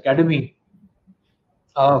Centers Academy,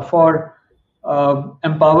 for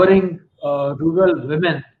empowering rural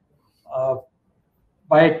women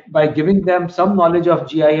by giving them some knowledge of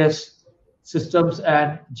GIS systems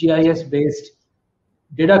and GIS-based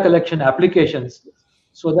data collection applications,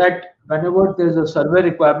 so that whenever there is a survey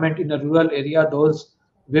requirement in a rural area, those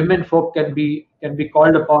women folk can be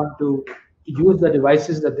called upon to use the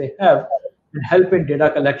devices that they have and help in data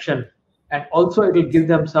collection, and also it will give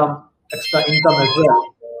them some extra income as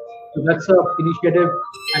well. So that's an initiative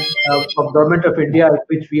of Government of India in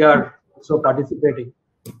which we are also participating.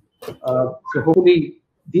 So hopefully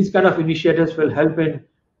these kind of initiatives will help in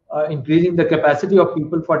increasing the capacity of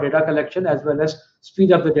people for data collection as well as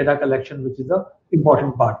speed up the data collection, which is the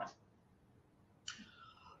important part.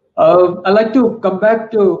 I'd like to come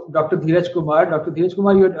back to Dr. Dheeraj Kumar. Dr. Dheeraj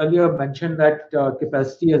Kumar, you had earlier mentioned that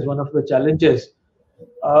capacity is one of the challenges.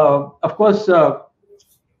 Of course,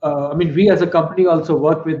 I mean, we as a company also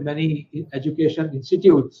work with many education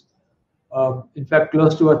institutes. In fact,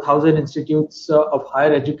 close to 1,000 institutes of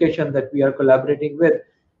higher education that we are collaborating with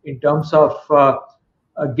in terms of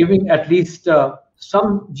giving at least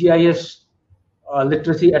some GIS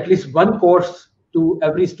literacy, at least one course to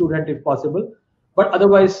every student if possible. But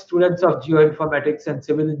otherwise, students of geoinformatics and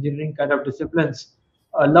civil engineering kind of disciplines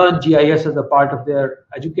learn GIS as a part of their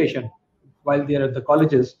education while they are at the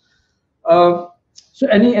colleges. So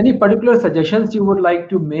any particular suggestions you would like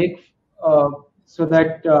to make so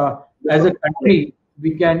that as a country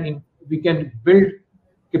we can build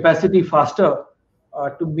capacity faster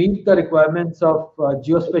to meet the requirements of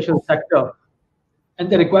geospatial sector? And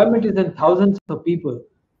the requirement is in thousands of people.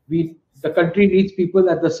 The country needs people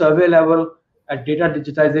at the survey level, at data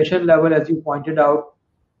digitization level, as you pointed out,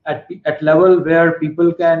 at level where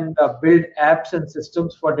people can build apps and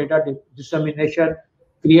systems for data dissemination,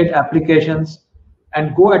 create applications,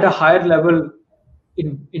 and go at a higher level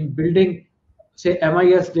in building, say,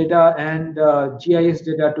 MIS data and GIS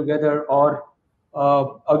data together, or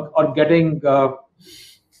getting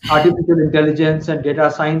artificial intelligence and data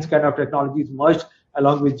science kind of technologies merged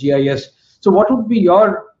along with GIS. So what would be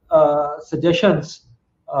your suggestions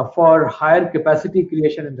for higher capacity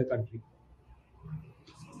creation in the country?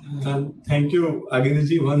 Thank you,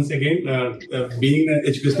 Agendra, once again. Being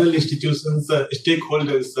educational institutions,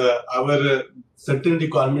 stakeholders, our certain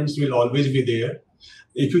requirements will always be there.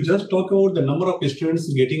 if you just talk about the number of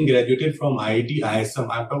students getting graduated from IIT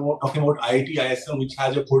ISM, I'm talking about IIT ISM, which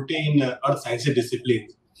has a forte in earth sciences discipline.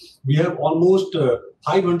 We have almost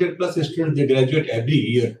 500 plus students they graduate every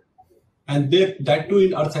year, and that too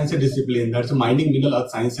in earth sciences discipline. That's mining, mineral,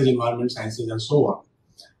 earth sciences, environment sciences, and so on.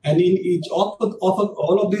 And in each of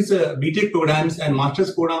all of these BTech programs and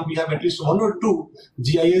master's program, we have at least 1 or 2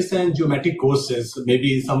 GIS and geometric courses.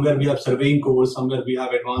 Maybe somewhere we have surveying course, somewhere we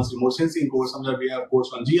have advanced remote sensing course, somewhere we have course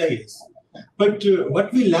on GIS. But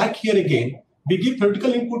what we lack here again, we give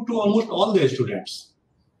theoretical input to almost all the students.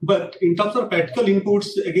 But in terms of practical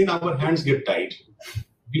inputs, again, our hands get tied.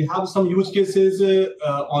 We have some use cases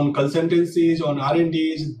on consultancies, on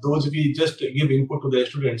R&Ds, those we just give input to the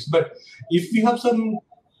students. But if we have some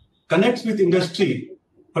connects with industry,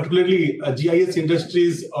 particularly GIS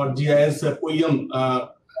industries or GIS OEM,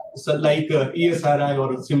 so like ESRI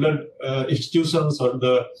or similar institutions or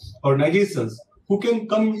the organizations who can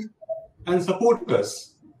come and support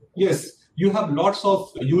us. Yes, you have lots of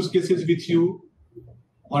use cases with you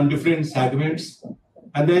on different segments.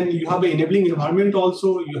 And then you have an enabling environment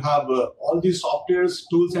also. You have all these softwares,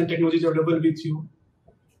 tools, and technologies available with you.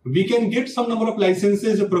 We can get some number of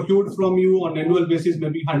licenses procured from you on annual basis,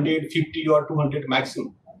 maybe 150 or 200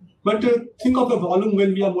 maximum. But think of a volume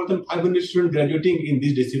when we have more than 500 students graduating in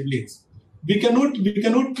these disciplines. We cannot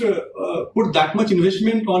put that much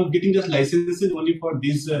investment on getting just licenses only for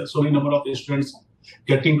these so many number of students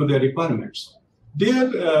getting to their requirements. There,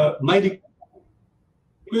 my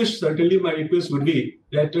request would be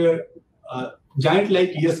that giant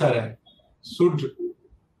like ESRI should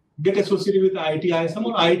get associated with IIT ISM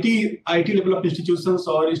or IT level of institutions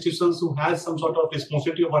or institutions who has some sort of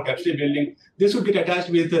responsibility of our capacity building. They should get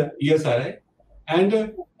attached with ESRI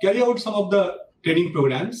and carry out some of the training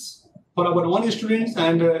programs for our own students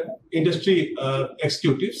and industry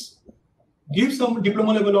executives. Give some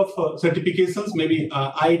diploma level of certifications. Maybe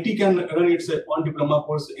IIT can run its own diploma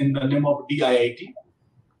course in the name of DIIT.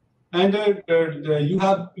 And you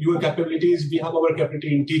have your capabilities, we have our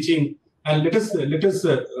capability in teaching, and let us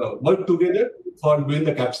work together for doing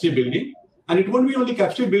the capacity building. And it won't be only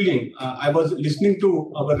capacity building. I was listening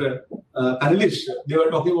to our panelists, they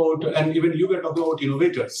were talking about, and even you were talking about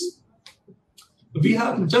innovators. We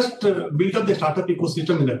have just built up the startup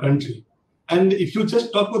ecosystem in the country. And if you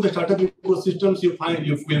just talk about the startup ecosystems, you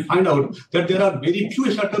will find out that there are very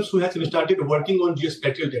few startups who have started working on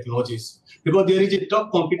geospatial technologies, because there is a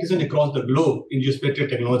tough competition across the globe in geospatial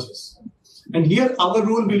technologies. And here our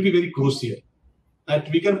role will be very crucial, that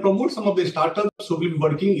we can promote some of the startups who will be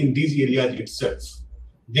working in these areas itself.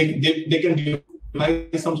 They can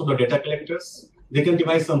devise some sort of data collectors, they can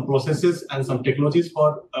devise some processes and some technologies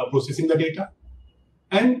for processing the data.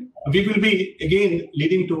 And we will be, again,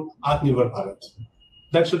 leading to Atmanirbhar Bharat.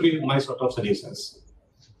 That should be my sort of suggestions.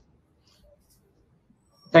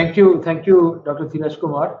 Thank you, Dr. Dheeraj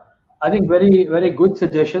Kumar. I think very, very good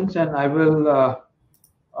suggestions, and I will,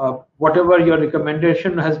 whatever your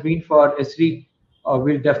recommendation has been for Esri,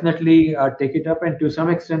 we'll definitely take it up, and to some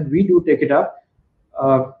extent we do take it up.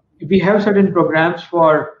 We have certain programs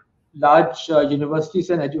for large universities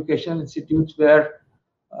and educational institutes where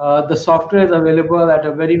the software is available at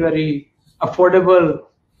a very, very affordable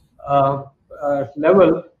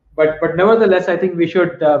level, but nevertheless, I think we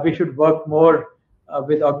should work more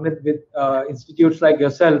with institutes like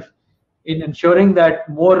yourself in ensuring that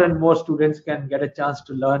more and more students can get a chance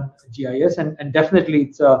to learn GIS, and definitely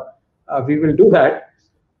it's we will do that.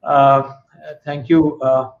 Thank you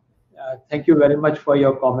very much for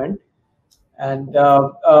your comment. And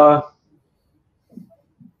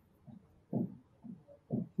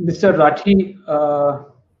Mr. Rathi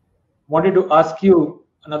wanted to ask you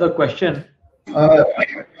another question. Sir,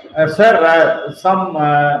 some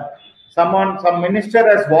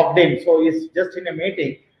minister has walked in, so he's just in a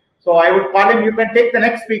meeting. So I would call him. You can take the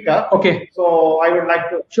next speaker. Okay. So I would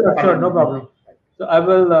like to. Sure, no problem. So I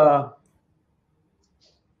will.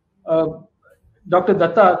 Dr.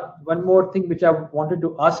 Dutta, one more thing which I wanted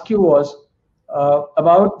to ask you was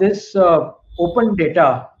about this open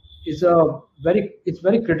data. It's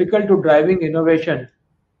very critical to driving innovation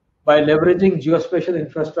by leveraging geospatial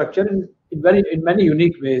infrastructure in many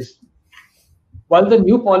unique ways. While the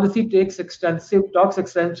new policy talks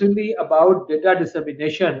extensively about data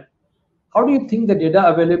dissemination, how do you think the data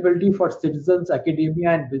availability for citizens,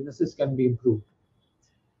 academia, and businesses can be improved?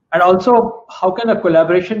 And also, how can a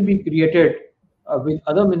collaboration be created with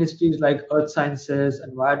other ministries like Earth Sciences,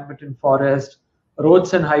 Environment and Forest,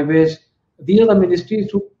 Roads and Highways? These are the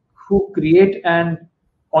ministries who create and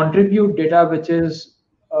contribute data which is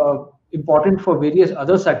important for various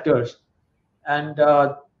other sectors. And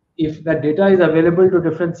if that data is available to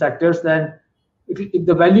different sectors, then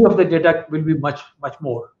the value of the data will be much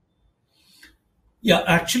more. Yeah,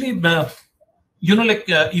 actually,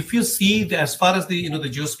 if you see as far as the the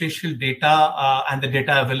geospatial data and the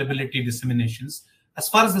data availability disseminations, as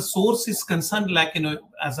far as the source is concerned, like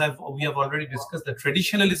as we have already discussed, the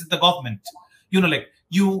traditional is the government.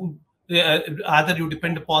 Either you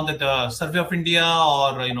depend upon the Survey of India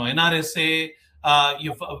or NRSA,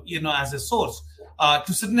 as a source.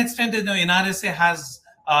 To a certain extent, NRSA has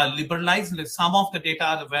liberalized, like, some of the data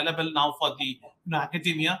are available now for the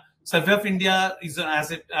academia. Survey of India is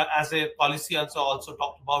as a policy also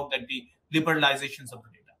talked about that the liberalizations of the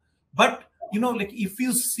data. But if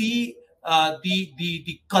you see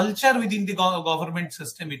the culture within the government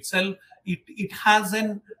system itself, it has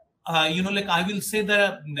an I will say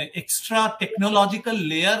the extra technological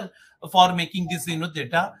layer for making this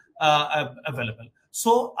data available.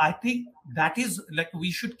 So I think that is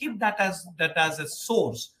we should keep that as a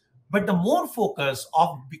source. But the more focus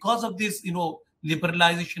because of this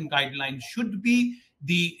liberalization guidelines should be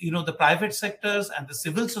the the private sectors and the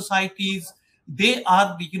civil societies. They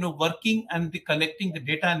are working and collecting the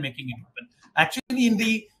data and making it open. Actually, in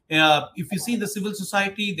the if you see the civil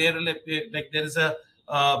society, there is a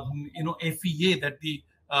FEA, that the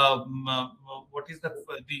what is that,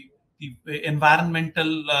 the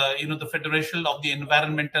environmental the Federation of the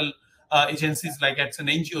Environmental Agencies, like it's an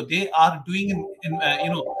NGO. They are doing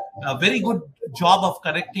a very good job of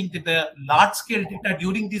collecting the large scale data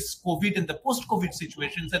during this COVID and the post COVID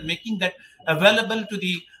situations, and making that available to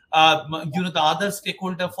the the other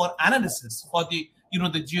stakeholder for analysis, for the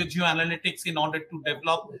the geoanalytics, in order to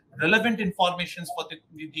develop relevant informations for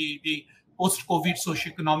the post COVID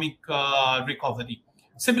socioeconomic recovery.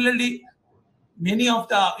 Similarly, many of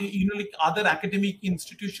the other academic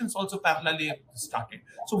institutions also parallelly have started.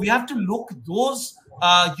 So we have to look those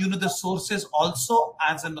the sources also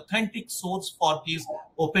as an authentic source for these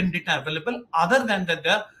open data available, other than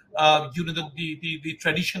the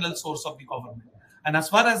traditional source of the government. And as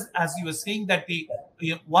far as you were saying that the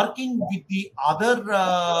working with the other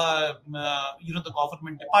the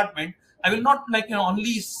government department, I will not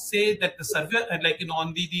only say that the survey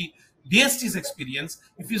on the DST's experience.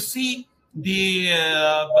 If you see the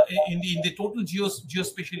in the total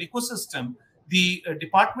geospatial ecosystem, the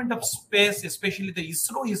Department of Space, especially the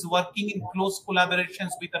ISRO, is working in close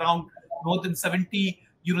collaborations with around more than 70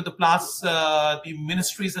 the plus the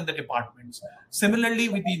ministries and the departments. Similarly,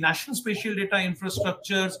 with the national spatial data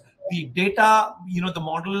infrastructures, the data the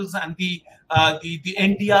models and the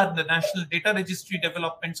NDR, the National Data Registry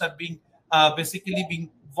developments, are being basically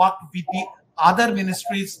being worked with the other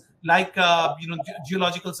ministries, like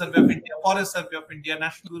Geological Survey of India, Forest Survey of India,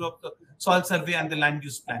 National Bureau of the Soil Survey, and the Land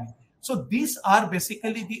Use Planning. So these are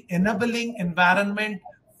basically the enabling environment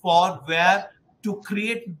for where to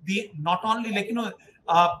create the not only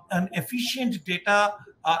an efficient data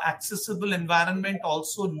accessible environment,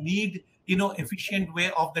 also need efficient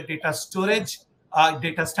way of the data storage,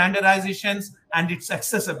 data standardizations, and its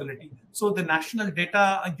accessibility. So the national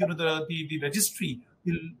data the registry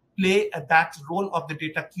will play that role of the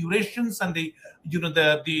data curations and the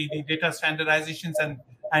the data standardizations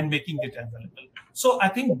and making data available. So I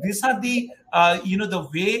think these are the the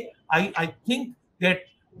way I think that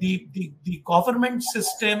the government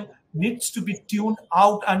system needs to be tuned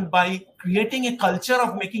out, and by creating a culture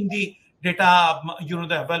of making the data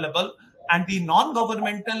the available, and the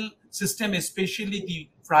non-governmental system, especially the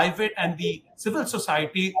private and the civil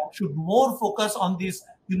society, should more focus on this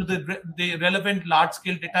the relevant large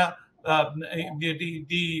scale data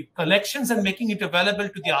the collections and making it available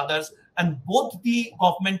to the others. And both the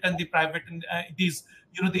government and the private and these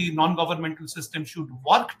the non-governmental system should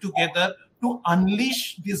work together to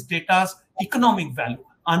unleash this data's economic value.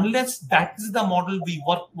 Unless that is the model we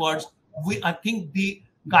work towards, I think the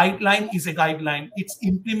guideline is a guideline. Its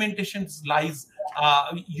implementation lies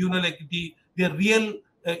the real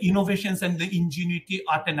innovations and the ingenuity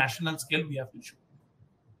at a national scale we have to show.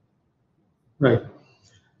 Right.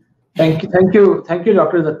 Thank you,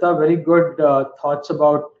 Dr. Dutta. Very good thoughts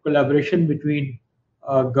about collaboration between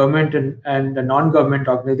government and the non-government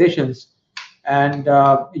organizations. And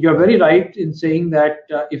you're very right in saying that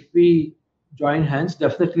if we join hands,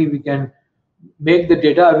 definitely we can make the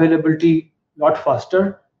data availability a lot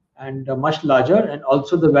faster and much larger, and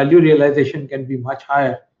also the value realization can be much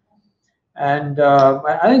higher. And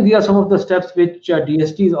I think these are some of the steps which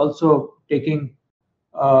DST is also taking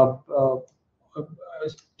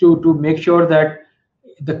to make sure that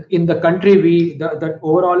in the country the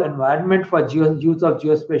overall environment for use of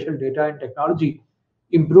geospatial data and technology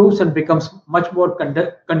improves and becomes much more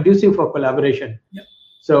conducive for collaboration. Yeah.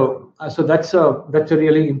 So that's a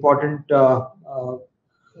really important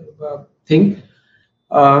thing.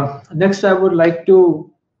 Next, I would like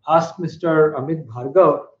to ask Mr. Amit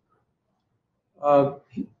Bhargava. Mr.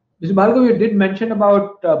 Bhargava, you did mention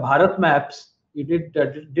about Bharat maps. You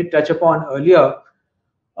did touch upon earlier.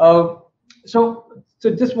 So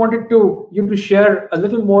just wanted you to share a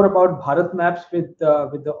little more about Bharat maps with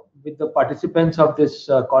the participants of this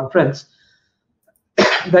conference.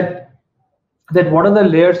 That what are the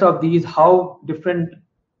layers of these? How different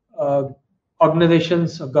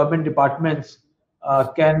organizations, government departments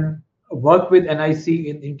can work with NIC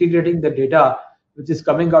in integrating the data which is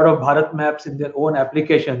coming out of Bharat maps in their own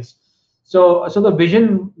applications. So the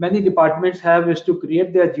vision many departments have is to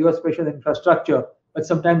create their geospatial infrastructure, but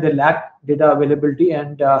sometimes they lack data availability,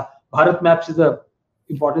 and Bharat maps is an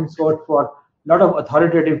important source for a lot of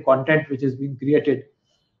authoritative content which is being created.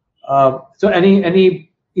 So any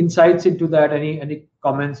insights into that? Any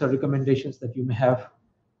comments or recommendations that you may have?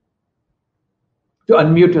 To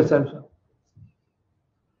unmute yourself, sir.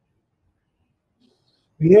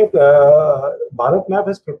 We have Bharat map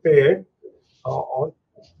has prepared on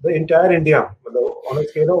the entire India. On a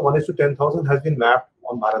scale of 1:10,000 has been mapped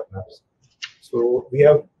on Bharat maps. So we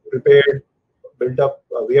have prepared, built up.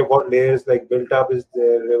 We have got layers like built up is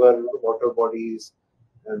the river, water bodies,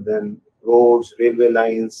 and then roads, railway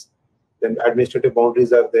lines. Then administrative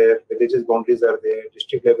boundaries are there, villages boundaries are there,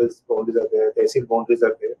 district levels boundaries are there, tehsil boundaries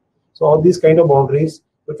are there. So all these kind of boundaries,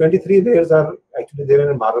 the 23 layers are actually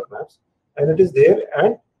there in Bharat maps, and it is there,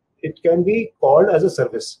 and it can be called as a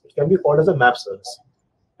service. It can be called as a map service,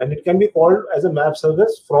 and it can be called as a map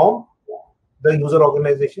service from the user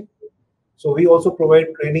organization. So we also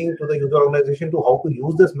provide training to the user organization to how to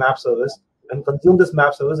use this map service and consume this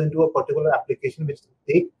map service into a particular application which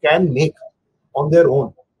they can make on their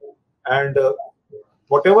own. And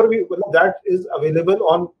whatever that is available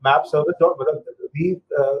on map service.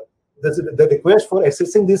 The request for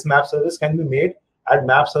accessing this map service can be made at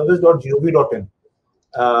mapservice.gov.in.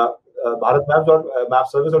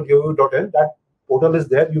 Bharatmaps.mapservice.gov.in. That portal is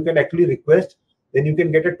there. You can actually request. Then you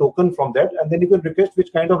can get a token from that, and then you can request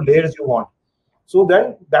which kind of layers you want. So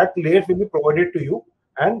then that layer will be provided to you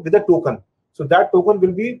and with a token. So that token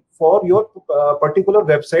will be for your particular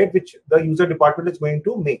website which the user department is going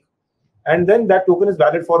to make. And then that token is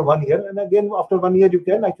valid for 1 year. And again, after 1 year, you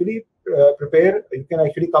can actually prepare, you can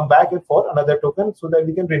actually come back for another token so that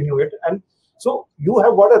we can renew it. And so you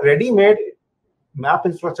have got a ready-made map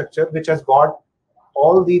infrastructure which has got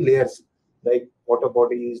all the layers like water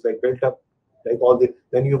bodies, like built up, like all the,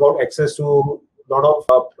 then you got access to a lot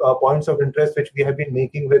of points of interest which we have been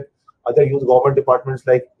making with other youth government departments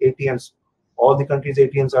like ATMs. All the countries'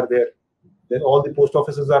 ATMs are there. Then all the post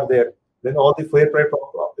offices are there. Then all the fair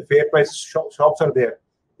price shops are there.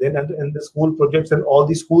 Then and the school projects and all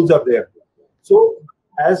the schools are there. So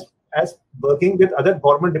as working with other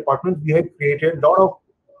government departments, we have created a lot of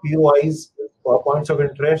POIs, points of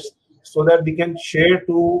interest, so that we can share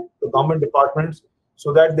to the government departments,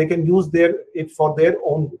 so that they can use it for their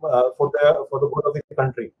own for the good of the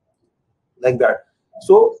country, like that.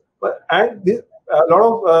 So and a lot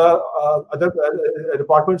of other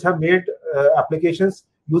departments have made applications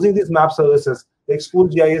using these map services, like school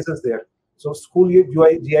GIS is there. So school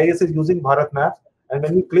GIS is using Bharat maps, and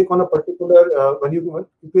when you click on a particular when you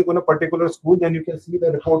click on a particular school, then you can see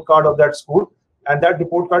the report card of that school, and that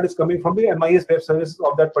report card is coming from the MIS web services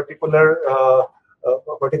of that particular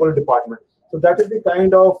particular department. So that is the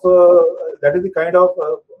kind of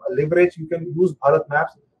leverage you can use Bharat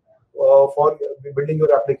maps for building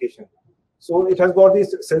your application. So it has got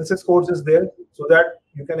these census codes is there, so that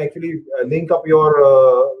you can actually link up your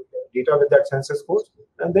data with that census code,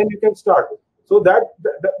 and then you can start. So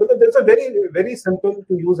because there's a very simple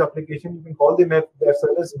to use application. You can call the map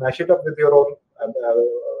service, mash it up with your own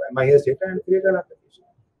MIS data, and create an application.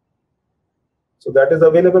 So that is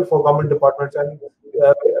available for government departments, and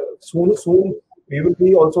soon we will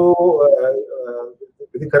be also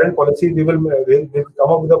with the current policy, we'll come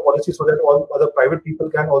up with a policy so that all other private people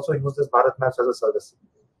can also use this Bharat maps as a service.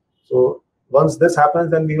 So once this happens,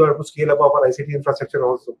 then we will have to scale up our ICT infrastructure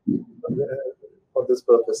also for this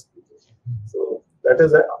purpose. So that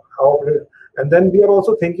is how. And then we are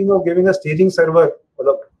also thinking of giving a staging server.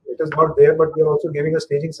 It is not there, but we are also giving a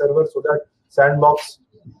staging server so that sandbox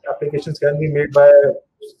applications can be made by,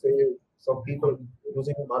 say, some people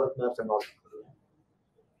using Bharat maps and all.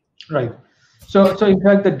 Right. So in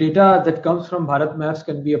fact, the data that comes from Bharat maps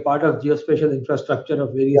can be a part of geospatial infrastructure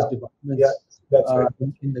of various departments that's right.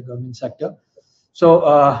 in the government sector. So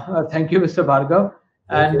thank you, Mr. Bhargava.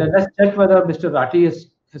 And let's check whether Mr. Rathi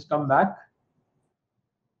has come back.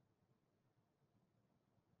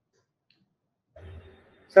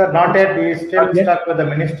 Sir, not yet. He is still stuck with the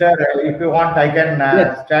minister. If you want, I can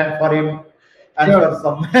stand for him, answer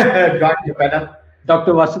some join the panel.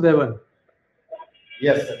 Dr. Vasudevan.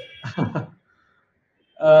 Yes, sir.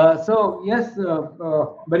 So yes,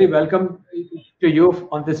 very welcome to you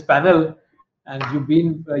on this panel, and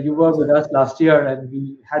you were with us last year, and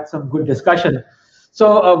we had some good discussion.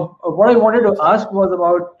 So what I wanted to ask was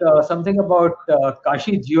about something about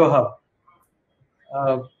Kashi GeoHub.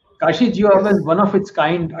 Kashi GeoHub is one of its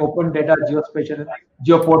kind open data geospatial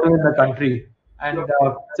geoportal in the country, and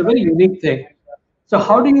it's a very unique thing. So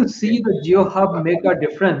how do you see the GeoHub make a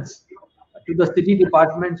difference to the city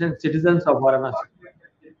departments and citizens of Varanasi?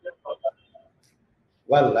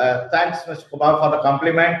 Well, thanks, Mr. Kumar, for the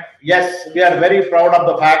compliment. Yes, we are very proud of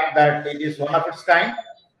the fact that it is one of its kind.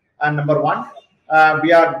 And number one,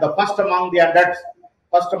 we are the first among the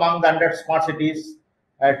 100 smart cities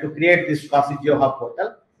to create this Kashi GeoHub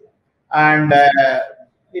portal. And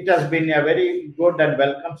it has been a very good and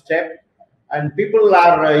welcome step. And people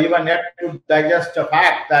are even yet to digest the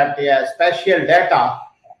fact that spatial data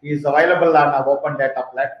is available on an open data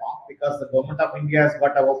platform, because the government of India has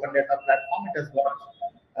got an open data platform. It has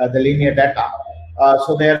got the linear data.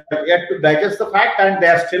 So they are yet to digest the fact, and they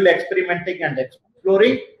are still experimenting and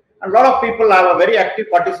exploring. A lot of people have a very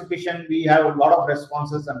active participation. We have a lot of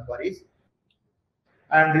responses and queries.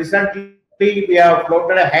 And recently, we have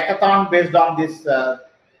floated a hackathon based on this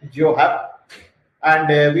GeoHub.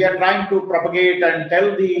 And we are trying to propagate and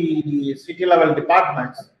tell the city level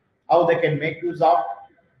departments how they can make use of.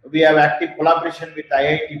 We have active collaboration with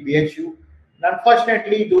IIT, BHU. And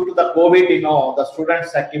unfortunately, due to the COVID, the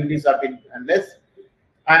students' activities have been less.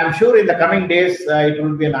 I am sure in the coming days, it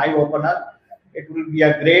will be an eye-opener. It will be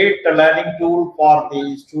a great learning tool for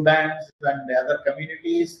the students and the other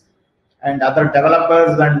communities and other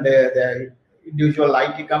developers and the individual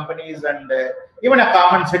IT companies, and even a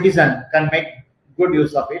common citizen can make good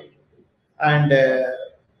use of it. And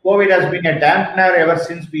COVID has been a dampener ever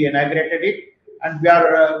since we inaugurated it, and we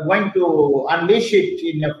are going to unleash it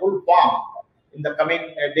in a full form in the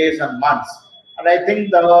coming days and months. And I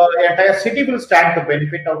think the entire city will stand to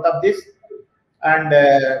benefit out of this. And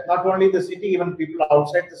not only the city, even people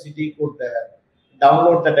outside the city could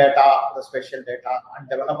download the data, the spatial data, and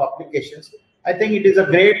develop applications. I think it is a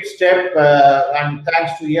great step, and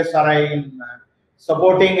thanks to ESRI in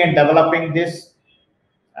supporting and developing this.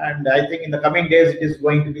 And I think in the coming days, it is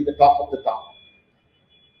going to be the top of the top.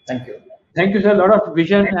 Thank you. Thank you, sir. A lot of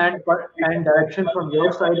vision and direction from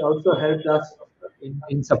your side also helped us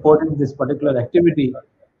in supporting this particular activity.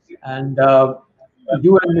 And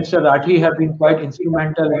you and Mr. Rathi have been quite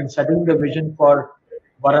instrumental in setting the vision for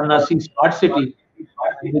Varanasi Smart City. It's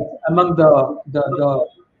among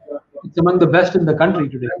the best in the country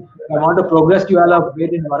today. The amount of progress you all have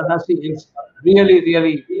made in Varanasi is really,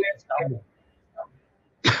 really astounding.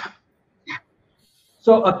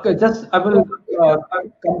 So I will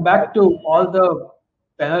come back to all the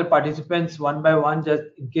panel participants one by one, just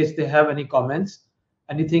in case they have any comments.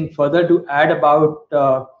 Anything further to add about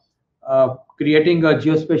creating a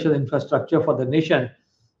geospatial infrastructure for the nation?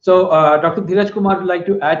 So Dr. Dheeraj Kumar would like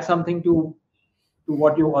to add something to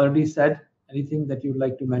what you already said. Anything that you'd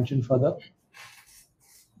like to mention further?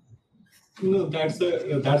 No,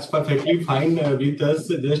 that's perfectly fine with us.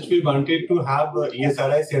 Just we wanted to have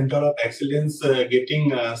ESRI Center of Excellence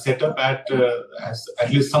getting set up at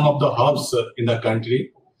least some of the hubs in the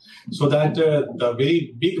country, so that the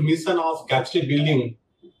very big mission of capacity building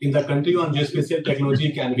in the country on geospatial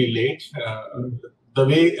technology can be laid. The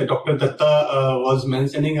way Dr. Dutta was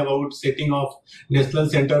mentioning about setting of National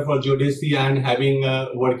Center for Geodesy and having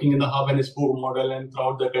working in the hub and spoke model, and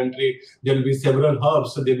throughout the country there will be several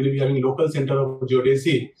hubs. So they will be having local center of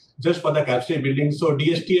geodesy just for the capacity building. So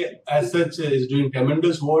DST as such is doing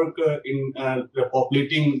tremendous work in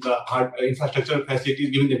populating the hard infrastructure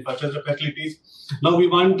facilities, giving the infrastructure facilities. Now we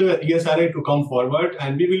want ESRI to come forward,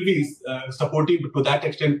 and we will be supportive to that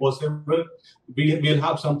extent possible. We will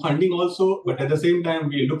have some funding also, but at the same time,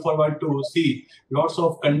 we look forward to see lots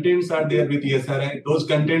of contents are there with ESRI. Those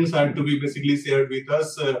contents are to be basically shared with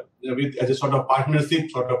us as a sort of partnership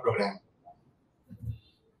sort of program.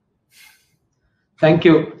 Thank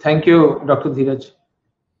you, Dr. Dheeraj.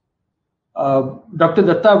 Dr.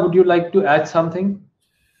 Dutta, would you like to add something?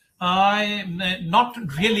 Not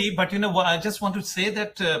really, but I just want to say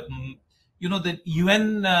that the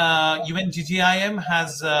UNGGIM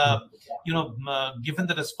has given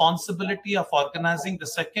the responsibility of organizing the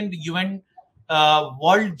second UN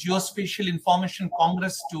World Geospatial Information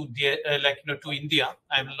Congress to India.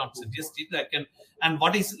 I will not suggest it. And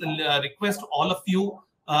what is request all of you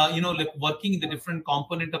like working in the different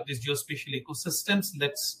component of this geospatial ecosystems.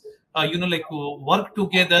 Let's, work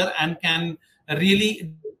together and can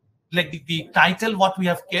really, like the title what we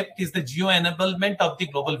have kept is the geo enablement of the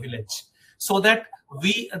global village, so that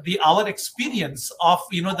our experience of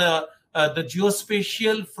the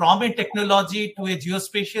geospatial from a technology to a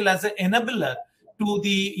geospatial as an enabler to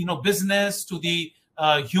the business, to the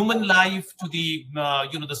human life, to the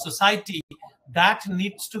the society, that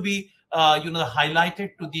needs to be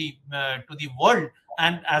highlighted to the world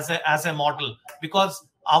and as a model, because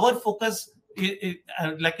our focus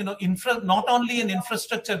not only in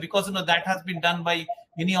infrastructure, because that has been done by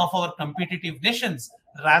many of our competitive nations.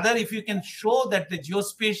 Rather, if you can show that the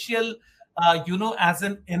geospatial as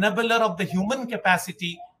an enabler of the human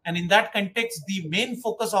capacity, and in that context the main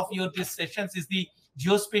focus of these sessions is the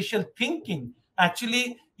geospatial thinking.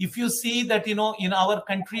 Actually, if you see that in our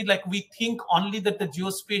country, like, we think only that the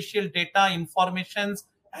geospatial data informations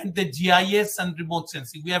and the GIS and remote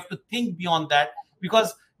sensing, we have to think beyond that,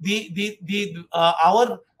 because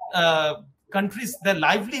our countries, the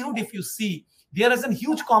livelihood, if you see, there is a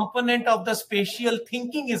huge component of the spatial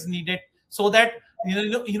thinking is needed, so that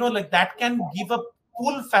like that can give a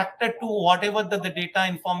pull factor to whatever the data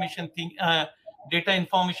information thing, data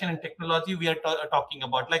information and technology we are talking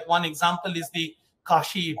about. Like, one example is the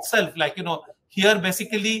Kashi itself. Like, here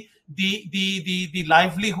basically the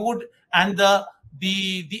livelihood and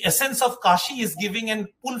the essence of Kashi is giving a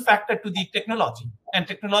pull factor to the technology, and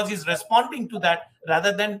technology is responding to that,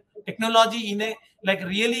 rather than technology in a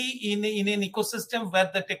really in an ecosystem where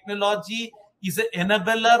the technology is an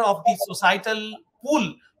enabler of the societal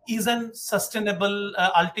pool, isn't sustainable.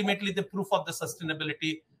 Ultimately, the proof of the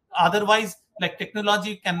sustainability. Otherwise, like,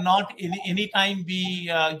 technology cannot any time be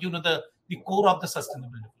the core of the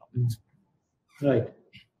sustainable development. Right.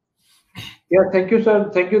 Yeah. Thank you, sir.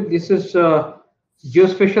 Thank you. This is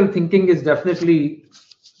geospatial thinking is definitely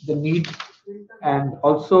the need, and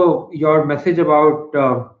also your message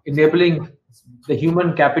about enabling the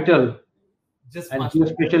human capital and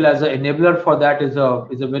geospatial as an enabler for that is a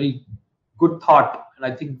very good thought, and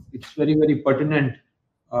I think it's very, very pertinent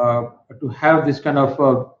to have this kind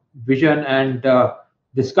of vision and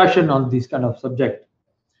discussion on this kind of subject.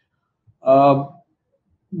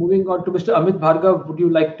 Moving on to Mr. Amit Bhargava, would you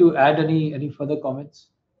like to add any further comments?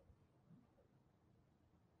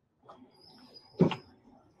 A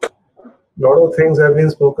lot of things have been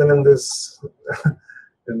spoken in this,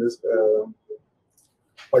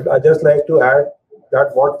 but I just like to add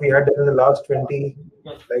that what we had done in the last 20,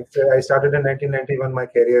 like, say, I started in 1991 my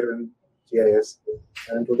career in GIS,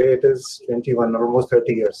 and today it is 21, almost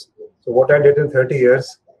 30 years. So what I did in 30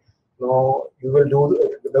 years, now we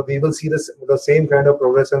will see the same kind of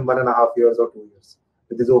progress in 1.5 years or 2 years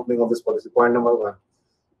with this opening of this policy. Point number one.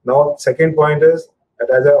 Now, second point is that,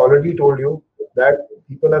 as I already told you, that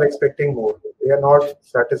people are expecting more. They are not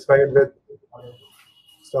satisfied with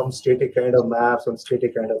some static kind of maps, some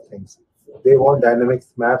static kind of things. They want dynamic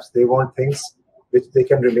maps. They want things which they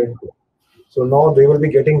can relate to. So now they will be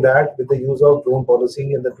getting that with the use of drone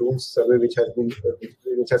policy and the drone survey which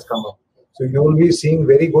has come up. So you will be seeing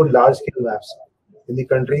very good large-scale maps in the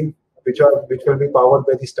country, which will be powered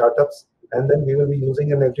by the startups, and then we will be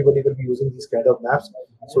using, and everybody will be using these kind of maps,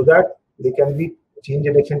 so that they can be change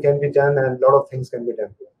detection can be done, and a lot of things can be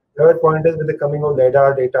done. Third point is with the coming of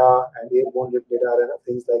LiDAR data and airborne data and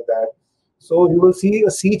things like that. So you will see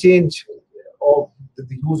a sea change of the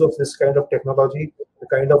use of this kind of technology, the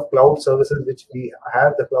kind of cloud services which we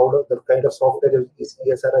have, the kind of software that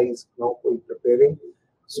Esri is now preparing.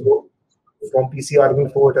 So from PC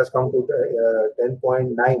Argon4 it has come to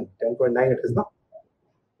 10.9. 10.9 it is now.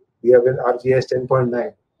 We have in RGS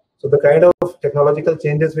 10.9. So the kind of technological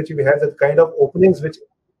changes which we have, the kind of openings which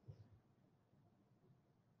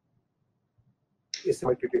is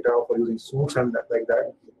data for using suits and that, like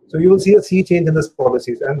that. So you will see a sea change in these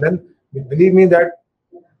policies, and then believe me that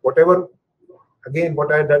whatever, again,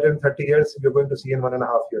 what I did in 30 years, you're going to see in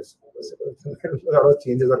 1.5 years. A lot of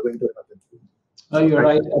changes are going to happen. No, you're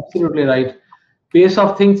right, absolutely right. Pace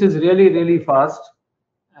of things is really, really fast,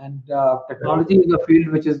 and technology is a field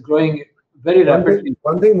which is growing very rapidly.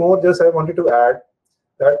 One thing more, just I wanted to add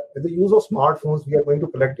that with the use of smartphones, we are going to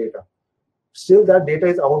collect data. Still, that data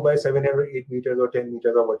is out by 7 or 8 meters or 10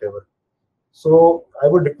 meters or whatever. So I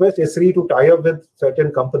would request Esri to tie up with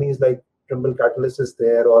certain companies like Trimble Catalyst is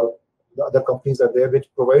there, or the other companies are there, which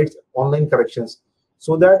provides online corrections,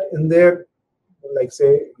 so that in their, like,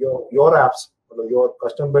 say, your apps, or your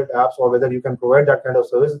custom built apps, or whether you can provide that kind of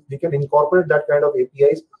service, we can incorporate that kind of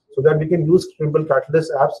APIs, so that we can use Trimble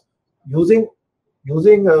Catalyst apps using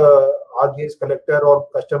RGS collector or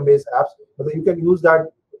custom based apps. Whether you can use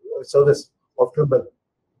that service of Trimble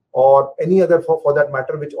or any other for that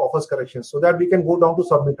matter which offers corrections, so that we can go down to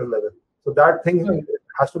sub-meter level. So that thing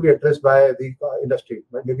has to be addressed by the industry,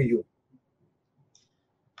 maybe you.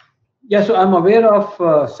 Yeah, so I'm aware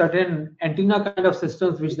of certain antenna kind of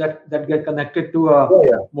systems which that get connected to a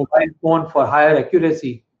mobile phone for higher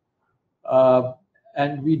accuracy,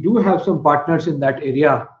 and we do have some partners in that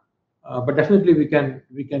area. But definitely we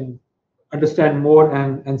can understand more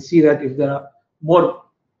and see that if there are more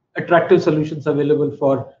attractive solutions available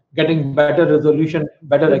for getting better resolution,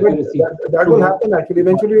 better accuracy. That will happen actually.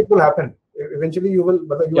 Eventually it will happen. Eventually you will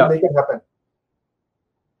make it happen.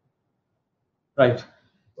 Right.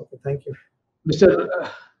 Okay, thank you. Mr.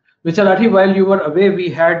 Rathi, while you were away, we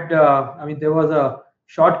had, there was a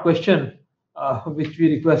short question which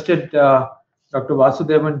we requested Dr.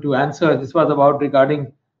 Vasudevan to answer. This was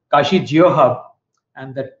regarding Kashi GeoHub,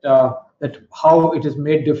 and that how it has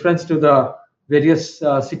made difference to the various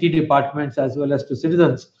city departments as well as to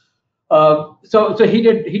citizens. So he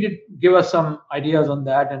did give us some ideas on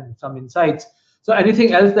that and some insights. So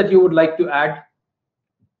anything else that you would like to add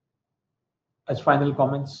as final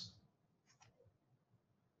comments?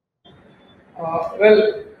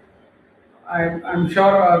 Well, I'm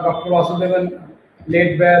sure Dr. Vasudevan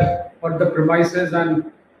laid bare what the premises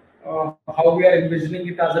and how we are envisioning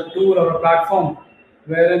it as a tool or a platform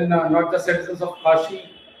wherein not just citizens of Kashi,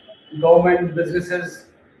 government, businesses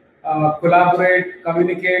collaborate,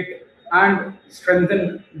 communicate, and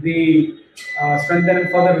strengthen and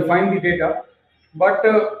further refine the data. But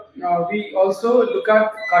we also look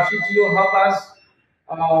at Kashi GeoHub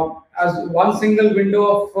as one single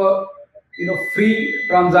window of free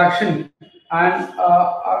transaction and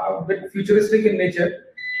a bit futuristic in nature,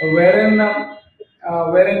 wherein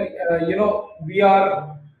we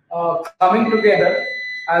are coming together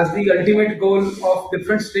as the ultimate goal of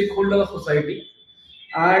different stakeholders of society,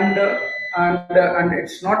 and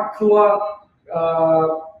it's not through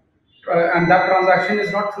and that transaction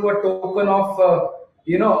is not through a token of a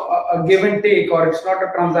give and take, or it's not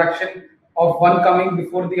a transaction of one coming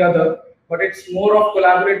before the other, but it's more of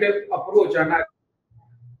collaborative approach. And I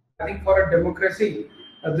think for a democracy,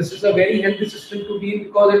 this is a very healthy system to be in,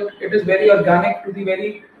 because it is very organic to the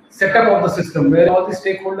very setup of the system, where all the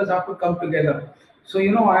stakeholders have to come together. So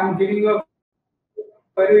I'm giving you a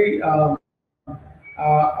very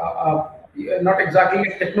not exactly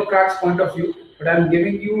a technocrat's point of view, but I'm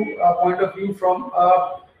giving you a point of view from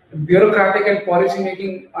a bureaucratic and policy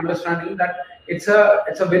making understanding, that it's a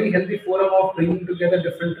very healthy forum of bringing together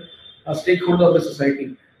different stakeholders of the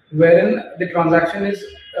society, wherein the transaction is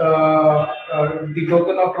the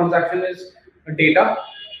token of transaction is data,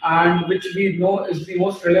 and which we know is the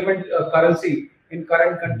most relevant currency in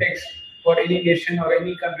current context for any nation or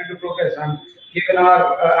any country to progress. And given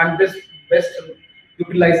and this best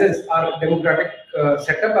utilizes our democratic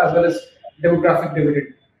setup as well as demographic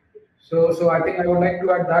dividend. So I think I would like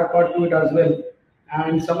to add that part to it as well.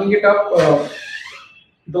 And summing it up,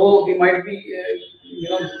 though we might be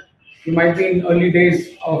in early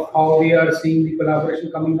days of how we are seeing the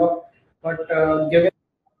collaboration coming up, but given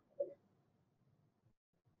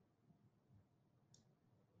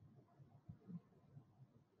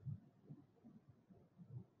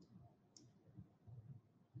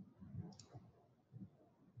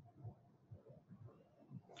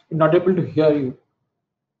Not able to hear you.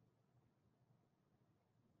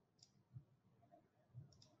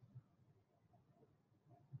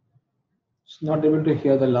 It's not able to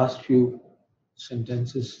hear the last few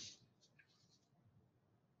sentences.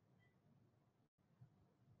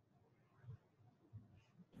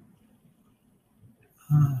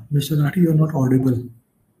 Mr. Rathi, you're not audible.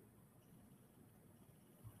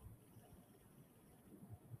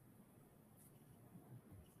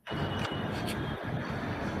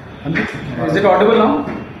 is it audible now?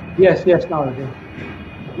 Yes, now again.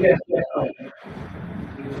 Yes.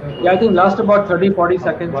 Yeah, I think last about 30-40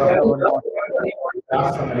 seconds.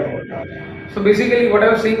 So basically, what I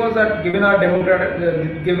was saying was that given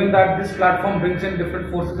that this platform brings in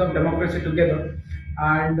different forces of democracy together,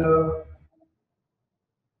 and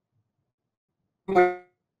might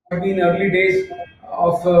be in early days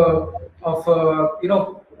of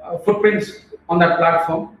footprints on that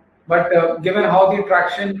platform, but given how the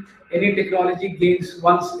traction any technology gains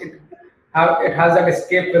once it has that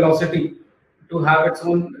escape velocity to have its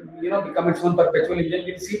own, become its own perpetual engine,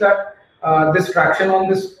 we'll see that this traction on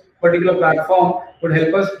this particular platform would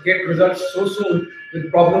help us get results so soon, with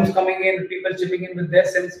problems coming in, people chipping in with their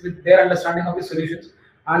sense, with their understanding of the solutions,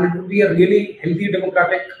 and it would be a really healthy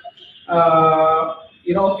democratic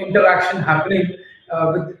interaction happening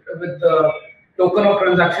with the token of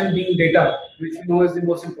transaction being data, which we know is the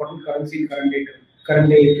most important currency in current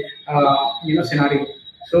day scenario.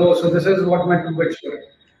 So this is what my two bits were.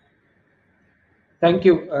 Thank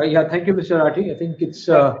you. Yeah, thank you, Mr. Rathi. I think it's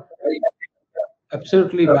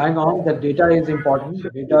absolutely bang on that data is important.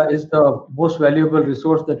 Data is the most valuable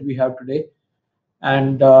resource that we have today.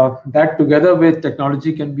 And that together with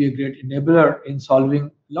technology can be a great enabler in solving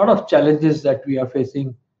a lot of challenges that we are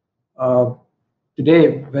facing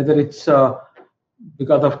today, whether it's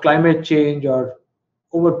because of climate change or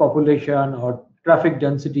overpopulation or traffic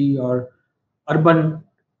density or urban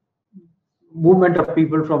movement of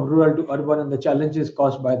people from rural to urban and the challenges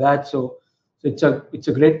caused by that. So it's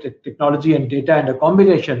a great technology and data and a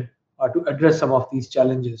combination to address some of these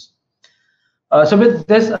challenges. So with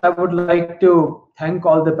this, I would like to thank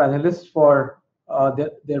all the panelists for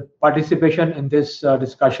their participation in this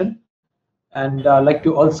discussion, and I'd like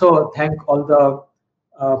to also thank all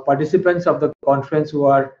the participants of the conference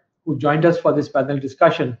who joined us for this panel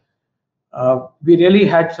discussion. We really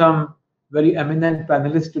had some very eminent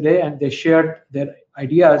panelists today, and they shared their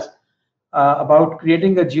ideas about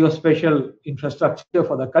creating a geospatial infrastructure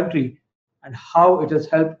for the country and how it has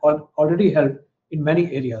already helped in many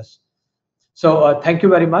areas. So thank you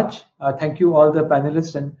very much. Thank you all the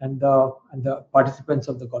panelists and the participants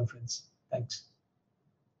of the conference. Thanks.